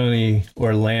by Tony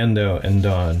Orlando and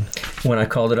Dawn. When I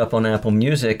called it up on Apple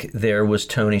Music, there was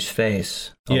Tony's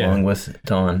face along with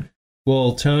Dawn.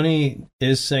 Well, Tony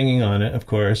is singing on it, of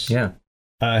course. Yeah.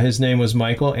 His name was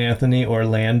Michael Anthony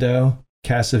Orlando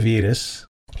Casavitas.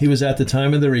 He was at the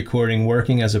time of the recording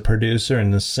working as a producer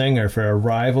and the singer for a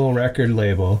rival record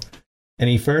label, and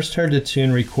he first heard the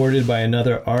tune recorded by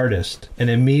another artist and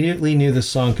immediately knew the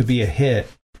song could be a hit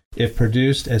if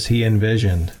produced as he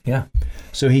envisioned. Yeah.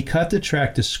 So he cut the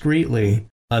track discreetly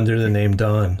under the name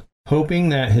Dawn, hoping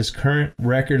that his current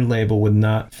record label would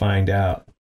not find out.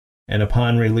 And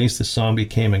upon release, the song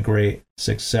became a great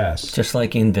success. Just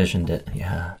like he envisioned it,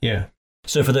 yeah. Yeah.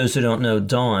 So for those who don't know,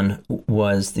 Dawn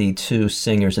was the two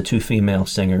female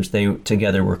singers. They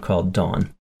together were called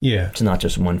Dawn. Yeah. It's not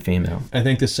just one female. I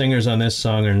think the singers on this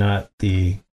song are not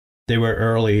they were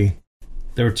early,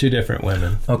 there were 2 different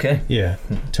women. Okay. Yeah.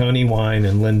 Tony Wine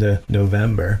and Linda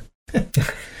November.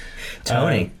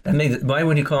 Tony. Why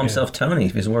would he call himself Tony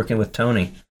if he's working with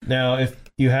Tony? Now, if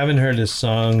you haven't heard this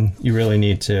song, you really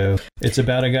need to. It's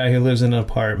about a guy who lives in an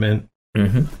apartment.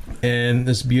 And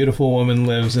this beautiful woman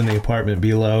lives in the apartment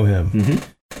below him.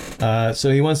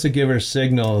 So he wants to give her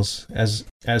signals as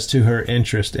to her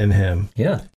interest in him.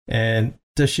 Yeah. And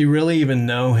does she really even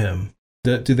know him?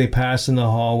 Do they pass in the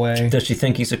hallway? Does she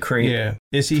think he's a creep? Yeah.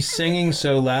 Is he singing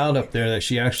so loud up there that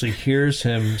she actually hears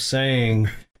him saying,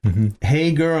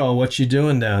 hey girl, what you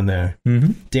doing down there?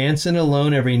 Dancing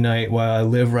alone every night while I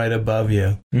live right above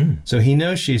you. So he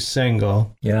knows she's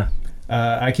single. Yeah.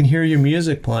 I can hear your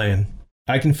music playing.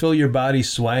 I can feel your body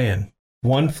swaying.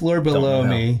 1 floor below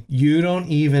me, you don't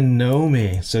even know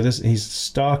me. So he's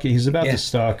stalking. He's about to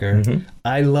stalk her.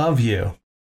 I love you.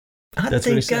 That's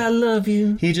what he said. I love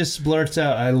you. He just blurts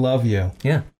out, I love you.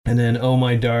 Yeah. And then, oh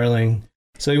my darling.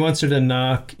 So he wants her to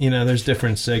knock. There's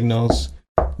different signals.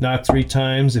 Knock 3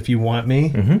 times if you want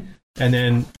me. And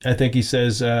then I think he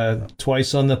says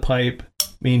twice on the pipe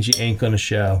means you ain't gonna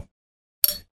show.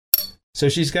 So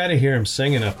she's got to hear him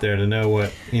singing up there to know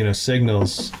what,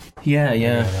 signals.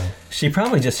 Yeah. She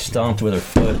probably just stomped with her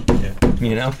foot,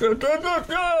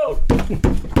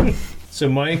 So,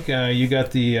 Mike, you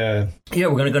got the... Yeah,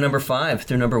 we're going to go number 5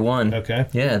 through number 1. Okay.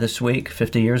 Yeah, this week,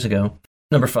 50 years ago.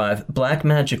 Number 5, Black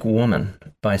Magic Woman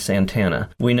by Santana.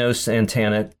 We know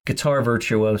Santana, guitar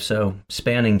virtuoso,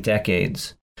 spanning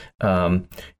decades.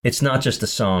 It's not just a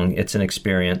song, it's an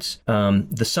experience.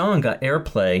 The song got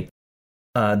airplay.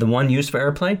 The one used for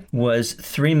airplay was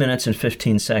 3 minutes and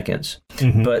 15 seconds.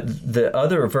 But the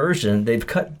other version, they've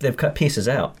cut pieces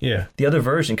out. Yeah. The other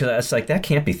version, because it's like, that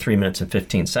can't be 3 minutes and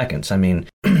 15 seconds. I mean,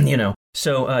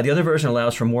 So the other version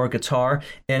allows for more guitar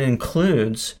and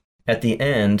includes, at the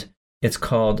end, it's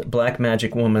called Black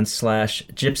Magic Woman /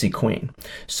 Gypsy Queen.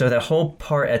 So that whole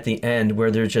part at the end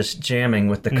where they're just jamming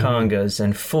with the congas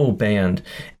and full band,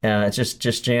 just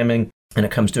jamming. And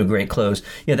it comes to a great close.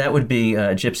 Yeah, that would be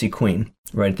Gypsy Queen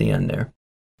right at the end there.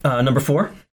 Number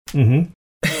 4.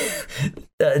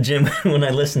 Jim, when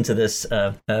I listened to this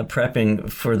prepping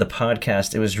for the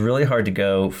podcast, it was really hard to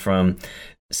go from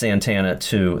Santana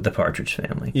to the Partridge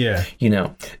Family. Yeah.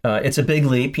 It's a big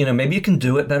leap. Maybe you can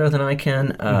do it better than I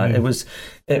can. It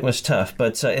was tough.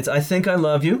 But it's I Think I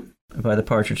Love You by the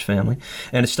Partridge Family.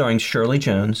 And it's starring Shirley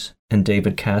Jones and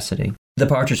David Cassidy. The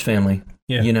Partridge Family.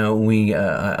 Yeah.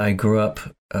 I grew up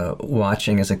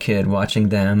watching as a kid, watching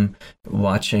them,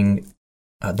 watching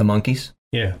the Monkees.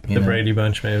 Yeah, the Brady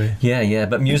Bunch, maybe. Yeah.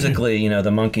 But musically, the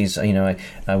Monkees,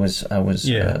 I was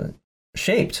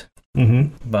shaped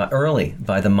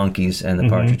by the Monkees and the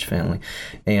Partridge Family.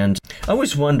 And I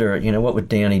always wonder, what would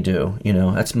Danny do?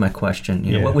 That's my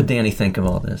question. What would Danny think of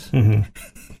all this?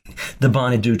 The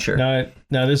Bonaducer.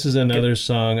 Now this is another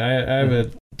song. I have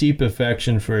a deep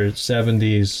affection for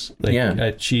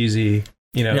 70s, cheesy.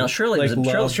 Now Shirley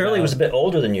was a bit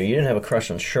older than you. You didn't have a crush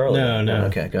on Shirley. No.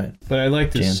 Okay, go ahead. But I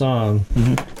like this song.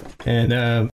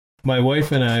 And my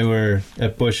wife and I were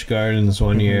at Busch Gardens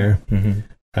one year,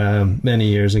 many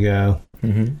years ago.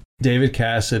 David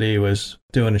Cassidy was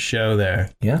doing a show there.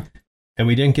 Yeah. And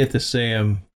we didn't get to see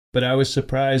him, but I was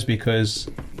surprised because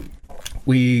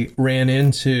we ran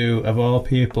into, of all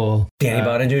people, Danny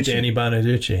Bonaduce. Danny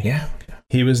Bonaduce. Yeah.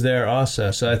 He was there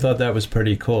also, so I thought that was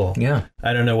pretty cool. Yeah.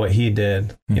 I don't know what he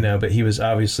did, but he was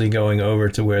obviously going over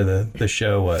to where the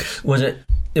show was. Was it?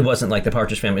 It wasn't like the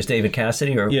Partridge Family. It was David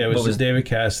Cassidy, or yeah, it was David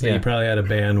Cassidy. Yeah. He probably had a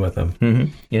band with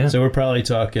him. Yeah. So we're probably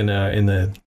talking in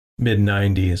the mid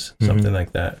 '90s, something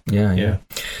like that. Yeah.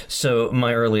 So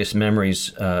my earliest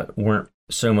memories weren't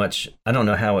so much. I don't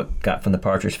know how it got from the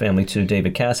Partridge Family to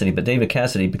David Cassidy, but David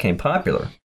Cassidy became popular.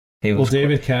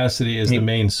 David Cassidy is the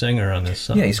main singer on this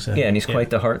song. Yeah, he's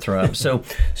quite the heartthrob.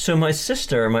 So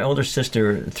my older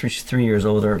sister, 3 years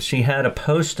older, she had a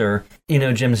poster.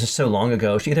 Jim, this is so long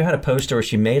ago. She either had a poster or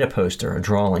she made a poster, a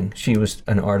drawing. She was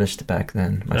an artist back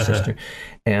then, my sister,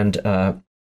 and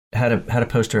had a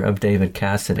poster of David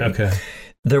Cassidy. Okay.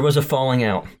 There was a falling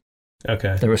out.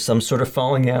 Okay. There was some sort of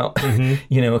falling out.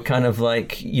 Kind of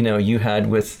like you had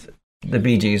with the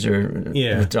Bee Gees or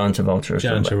with John Travolta.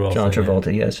 John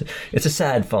Travolta, yes. It's a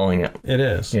sad falling out. It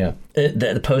is. Yeah.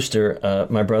 The poster,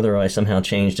 my brother and I somehow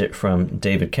changed it from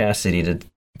David Cassidy to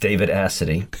David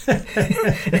Acidy.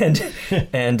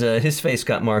 and his face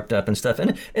got marked up and stuff.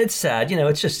 And it's sad,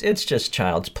 it's just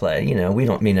child's play. We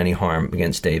don't mean any harm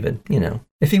against David,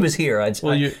 If he was here,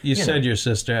 you said your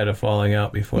sister had a falling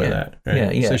out before that,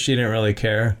 right? Yeah. So she didn't really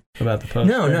care about the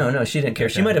poster? No, she didn't care.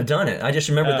 Okay. She might have done it. I just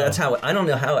remember that's how, I don't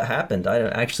know how it happened. I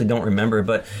actually don't remember,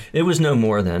 but it was no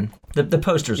more than. The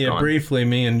poster's gone. Yeah, briefly,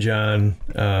 me and John,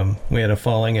 we had a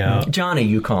falling out. Johnny,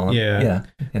 you call him. Yeah.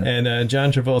 And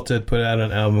John Travolta had put out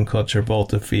an album called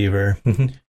Travolta Fever.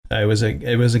 It was a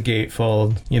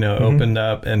gatefold, opened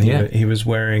up, and he was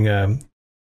wearing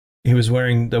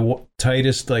the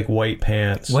tightest white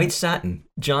pants, white satin.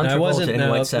 John Travolta in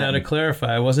white satin. Now to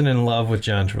clarify, I wasn't in love with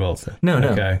John Travolta. No.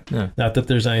 Okay. No. Not that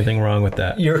there's anything wrong with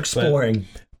that. You're exploring.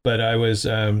 But I was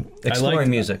exploring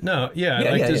music. No, I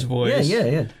liked his voice.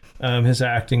 Yeah. His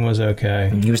acting was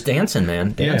okay. He was dancing,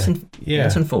 man.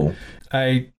 Dancing fool.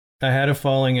 I had a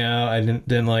falling out. I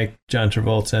didn't like John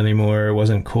Travolta anymore. It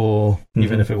wasn't cool,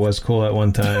 even if it was cool at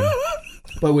one time.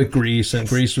 But with Grease, and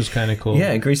Grease was kind of cool.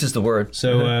 Yeah, Grease is the word.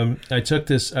 So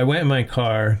I went in my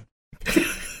car.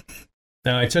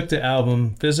 Now I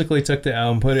physically took the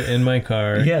album, put it in my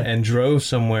car, and drove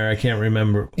somewhere. I can't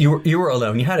remember. You were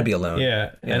alone. You had to be alone.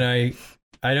 Yeah. And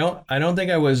I don't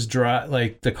think I was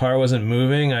the car wasn't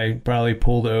moving. I probably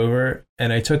pulled over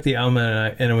and I took the album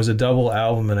and it was a double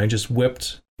album and I just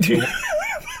whipped the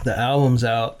albums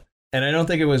out. And I don't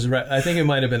think it was I think it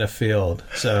might have been a field.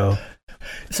 So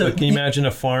can you imagine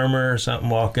a farmer or something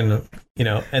walking,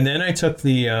 and then I took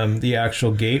the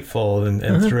actual gatefold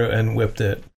and threw it and whipped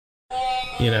it.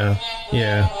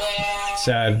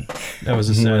 Sad. That was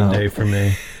a sad day for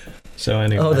me. So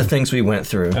anyway. Oh, the things we went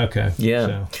through. Okay.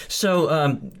 Yeah.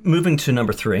 So moving to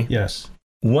number 3. Yes.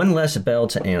 One Less Bell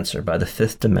to Answer by the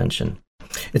Fifth Dimension.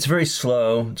 It's very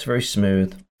slow. It's very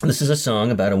smooth. This is a song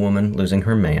about a woman losing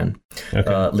her man.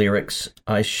 Okay. Lyrics,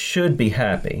 I should be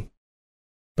happy,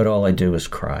 but all I do is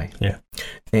cry. Yeah.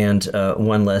 And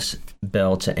One Less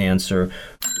Bell to Answer.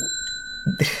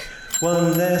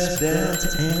 One less bell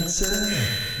to answer.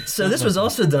 So this was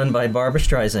also done by Barbra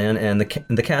Streisand and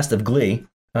the cast of Glee.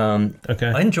 Okay.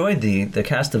 I enjoyed the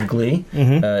cast of Glee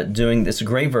doing this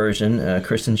great version.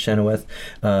 Kristen Chenoweth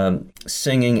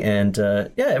singing, and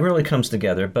it really comes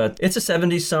together. But it's a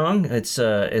 '70s song. It's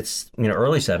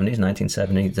early '70s,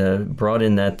 1970. Brought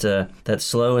in that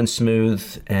slow and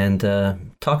smooth, and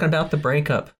talking about the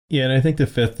breakup. Yeah, and I think the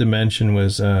Fifth Dimension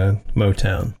was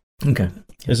Motown. Okay.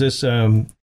 Is this?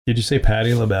 Did you say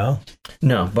Patti LaBelle?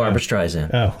 No, Barbra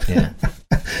Streisand. Oh, yeah.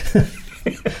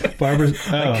 Barbra.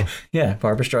 Oh,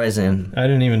 Barbra Streisand. I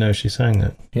didn't even know she sang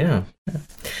that. Yeah.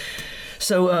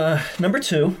 So number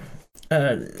 2,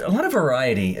 a lot of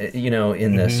variety,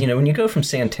 in this. When you go from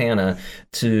Santana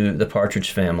to the Partridge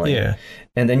Family,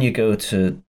 and then you go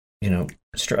to,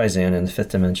 Streisand and the Fifth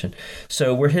Dimension.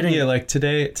 So we're hitting. Yeah, like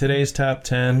today's top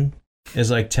 10 is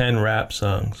like 10 rap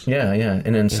songs. Yeah,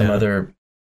 and then some other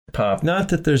pop. Not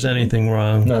that there's anything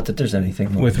wrong. Not that there's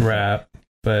anything wrong with rap,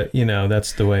 but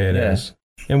that's the way it is.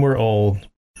 And we're old.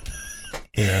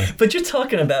 You know. But you're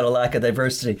talking about a lack of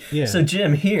diversity. Yeah. So,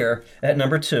 Jim, here at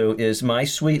number 2 is My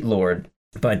Sweet Lord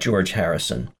by George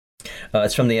Harrison.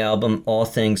 It's from the album All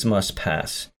Things Must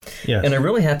Pass. Yes. And I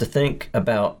really have to think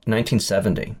about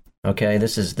 1970. Okay,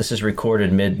 this is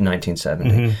recorded mid-1970.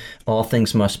 Mm-hmm. All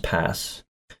Things Must Pass.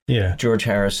 Yeah. George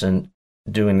Harrison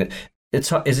doing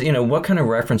the... what kind of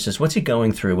references, what's he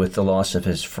going through with the loss of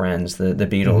his friends, the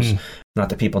Beatles? Mm-hmm. Not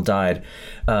that people died,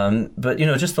 but,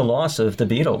 just the loss of the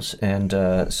Beatles.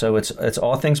 And so it's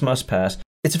All Things Must Pass.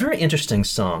 It's a very interesting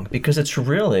song because it's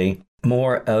really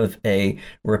more of a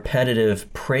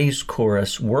repetitive praise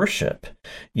chorus worship.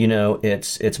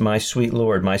 It's my sweet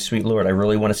Lord, I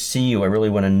really want to see you. I really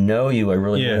want to know you. I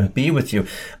really want to be with you.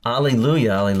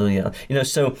 Alleluia, alleluia.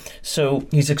 So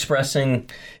he's expressing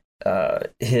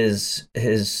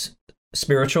his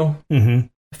spiritual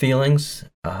feelings,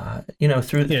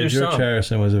 through George song.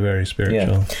 Harrison was a very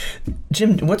spiritual. Yeah.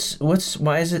 Jim,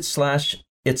 why is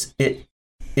it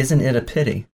isn't it a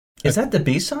pity? Is that the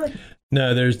B-side?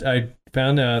 No, I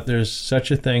found out there's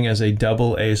such a thing as a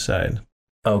double A-side.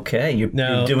 Okay, you're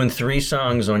doing 3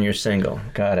 songs on your single.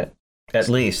 Got it. At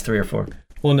least 3 or 4.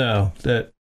 Well, no,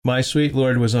 that My Sweet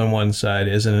Lord was on one side,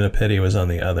 Isn't It a Pity was on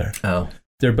the other. Oh.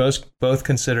 They're both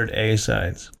considered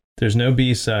A-sides. There's no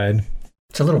B-side.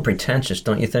 It's a little pretentious,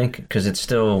 don't you think? Because it's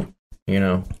still,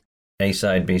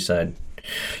 A-side, B-side.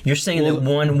 You're saying that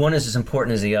one is as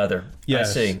important as the other.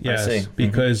 Yes, I see.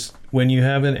 Because when you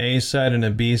have an A-side and a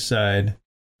B-side,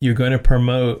 you're going to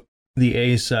promote the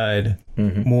A-side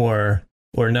more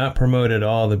or not promote at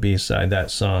all the B-side,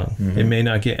 that song. It may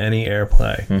not get any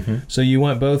airplay. So you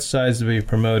want both sides to be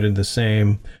promoted the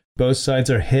same. Both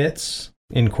sides are hits,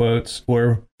 in quotes,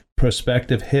 or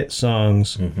prospective hit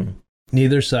songs.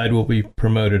 Neither side will be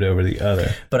promoted over the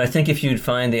other. But I think if you'd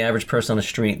find the average person on the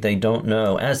street, they don't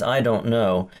know, as I don't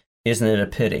know, Isn't It a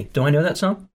Pity? Do I know that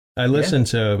song? I listened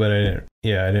to it, but I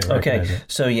didn't recognize it.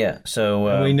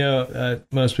 So we know,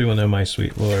 most people know My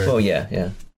Sweet Lord. Oh, yeah.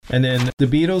 And then the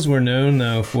Beatles were known,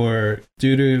 though,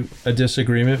 due to a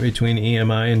disagreement between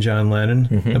EMI and John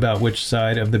Lennon about which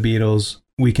side of the Beatles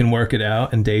We Can Work It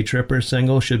Out and Day Tripper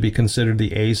single should be considered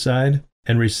the A-side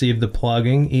and receive the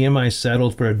plugging. EMI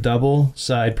settled for a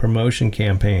double-side promotion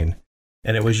campaign,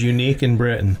 and it was unique in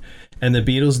Britain. And the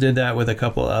Beatles did that with a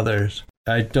couple others.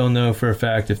 I don't know for a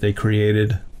fact if they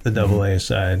created the double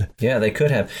A-side. Yeah, they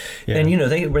could have. Yeah. And,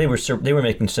 they were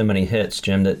making so many hits,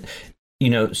 Jim, that,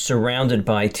 surrounded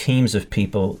by teams of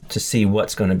people to see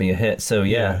what's going to be a hit. So,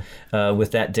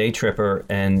 with that Day Tripper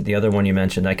and the other one you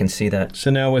mentioned, I can see that.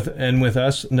 So now with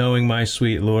us knowing My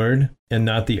Sweet Lord and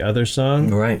not the other song,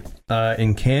 right?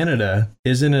 In Canada,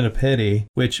 Isn't It a Pity?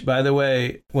 Which, by the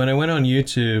way, when I went on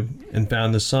YouTube and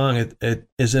found the song, it's a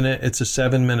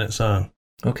 7-minute song.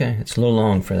 Okay, it's a little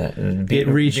long for that. It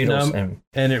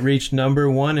reached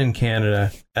number 1 in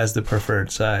Canada as the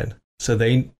preferred side. So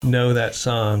they know that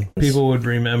song. People would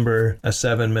remember a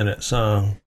 7-minute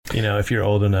song, if you're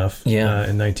old enough in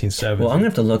 1970. Well, I'm going to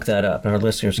have to look that up, and our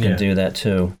listeners can do that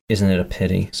too. Isn't It a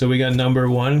Pity? So we got number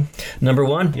 1. Number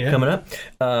 1 coming up.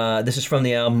 This is from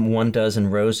the album 1 Dozen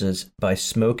Roses by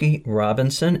Smokey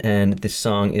Robinson, and the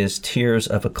song is Tears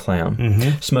of a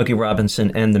Clown. Smokey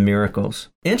Robinson and the Miracles.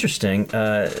 Interesting.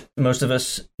 Most of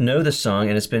us know this song,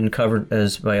 and it's been covered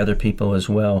by other people as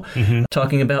well.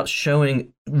 Talking about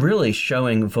showing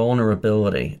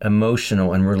vulnerability,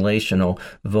 emotional and relational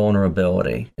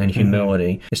vulnerability and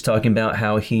humility. It's talking about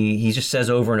how he just says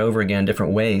over and over again,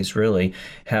 different ways, really,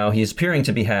 how he's appearing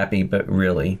to be happy, but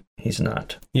really he's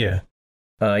not. Yeah.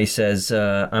 He says,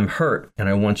 I'm hurt and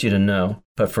I want you to know,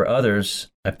 but for others,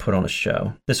 I put on a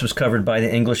show. This was covered by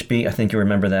the English Beat. I think you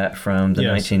remember that from the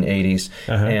 1980s.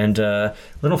 And a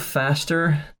little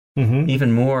faster,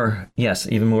 even more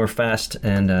fast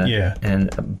and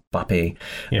boppy.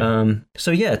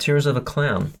 Yeah. Tears of a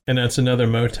Clown. And that's another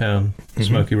Motown,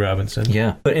 Smokey Robinson.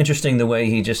 Yeah. But interesting the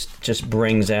way he just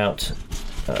brings out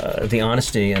the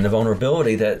honesty and the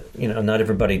vulnerability that, not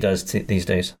everybody does these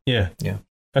days. Yeah. Yeah.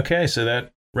 Okay, so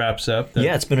that wraps up.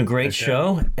 It's been a great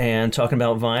show and talking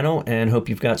about vinyl, and hope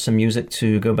you've got some music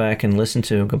to go back and listen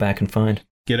to, go back and find.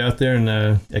 Get out there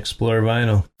and explore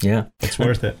vinyl. Yeah. It's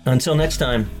worth it. Until next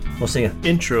time, we'll see you.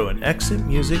 Intro and exit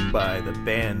music by the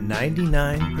band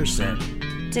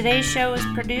 99%. Today's show was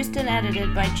produced and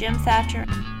edited by Jim Thatcher.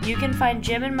 You can find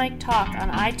Jim and Mike Talk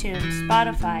on iTunes,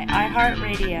 Spotify,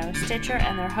 iHeartRadio, Stitcher,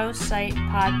 and their host site,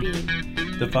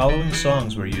 Podbean. The following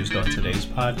songs were used on today's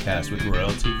podcast with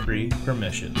royalty-free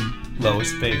permission.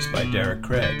 Lowest Face by Derek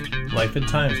Craig, Life and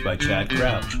Times by Chad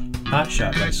Crouch, Hot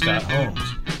Shot by Scott Holmes,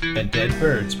 and Dead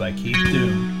Birds by Keith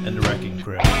Doom and the Wrecking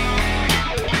Crew.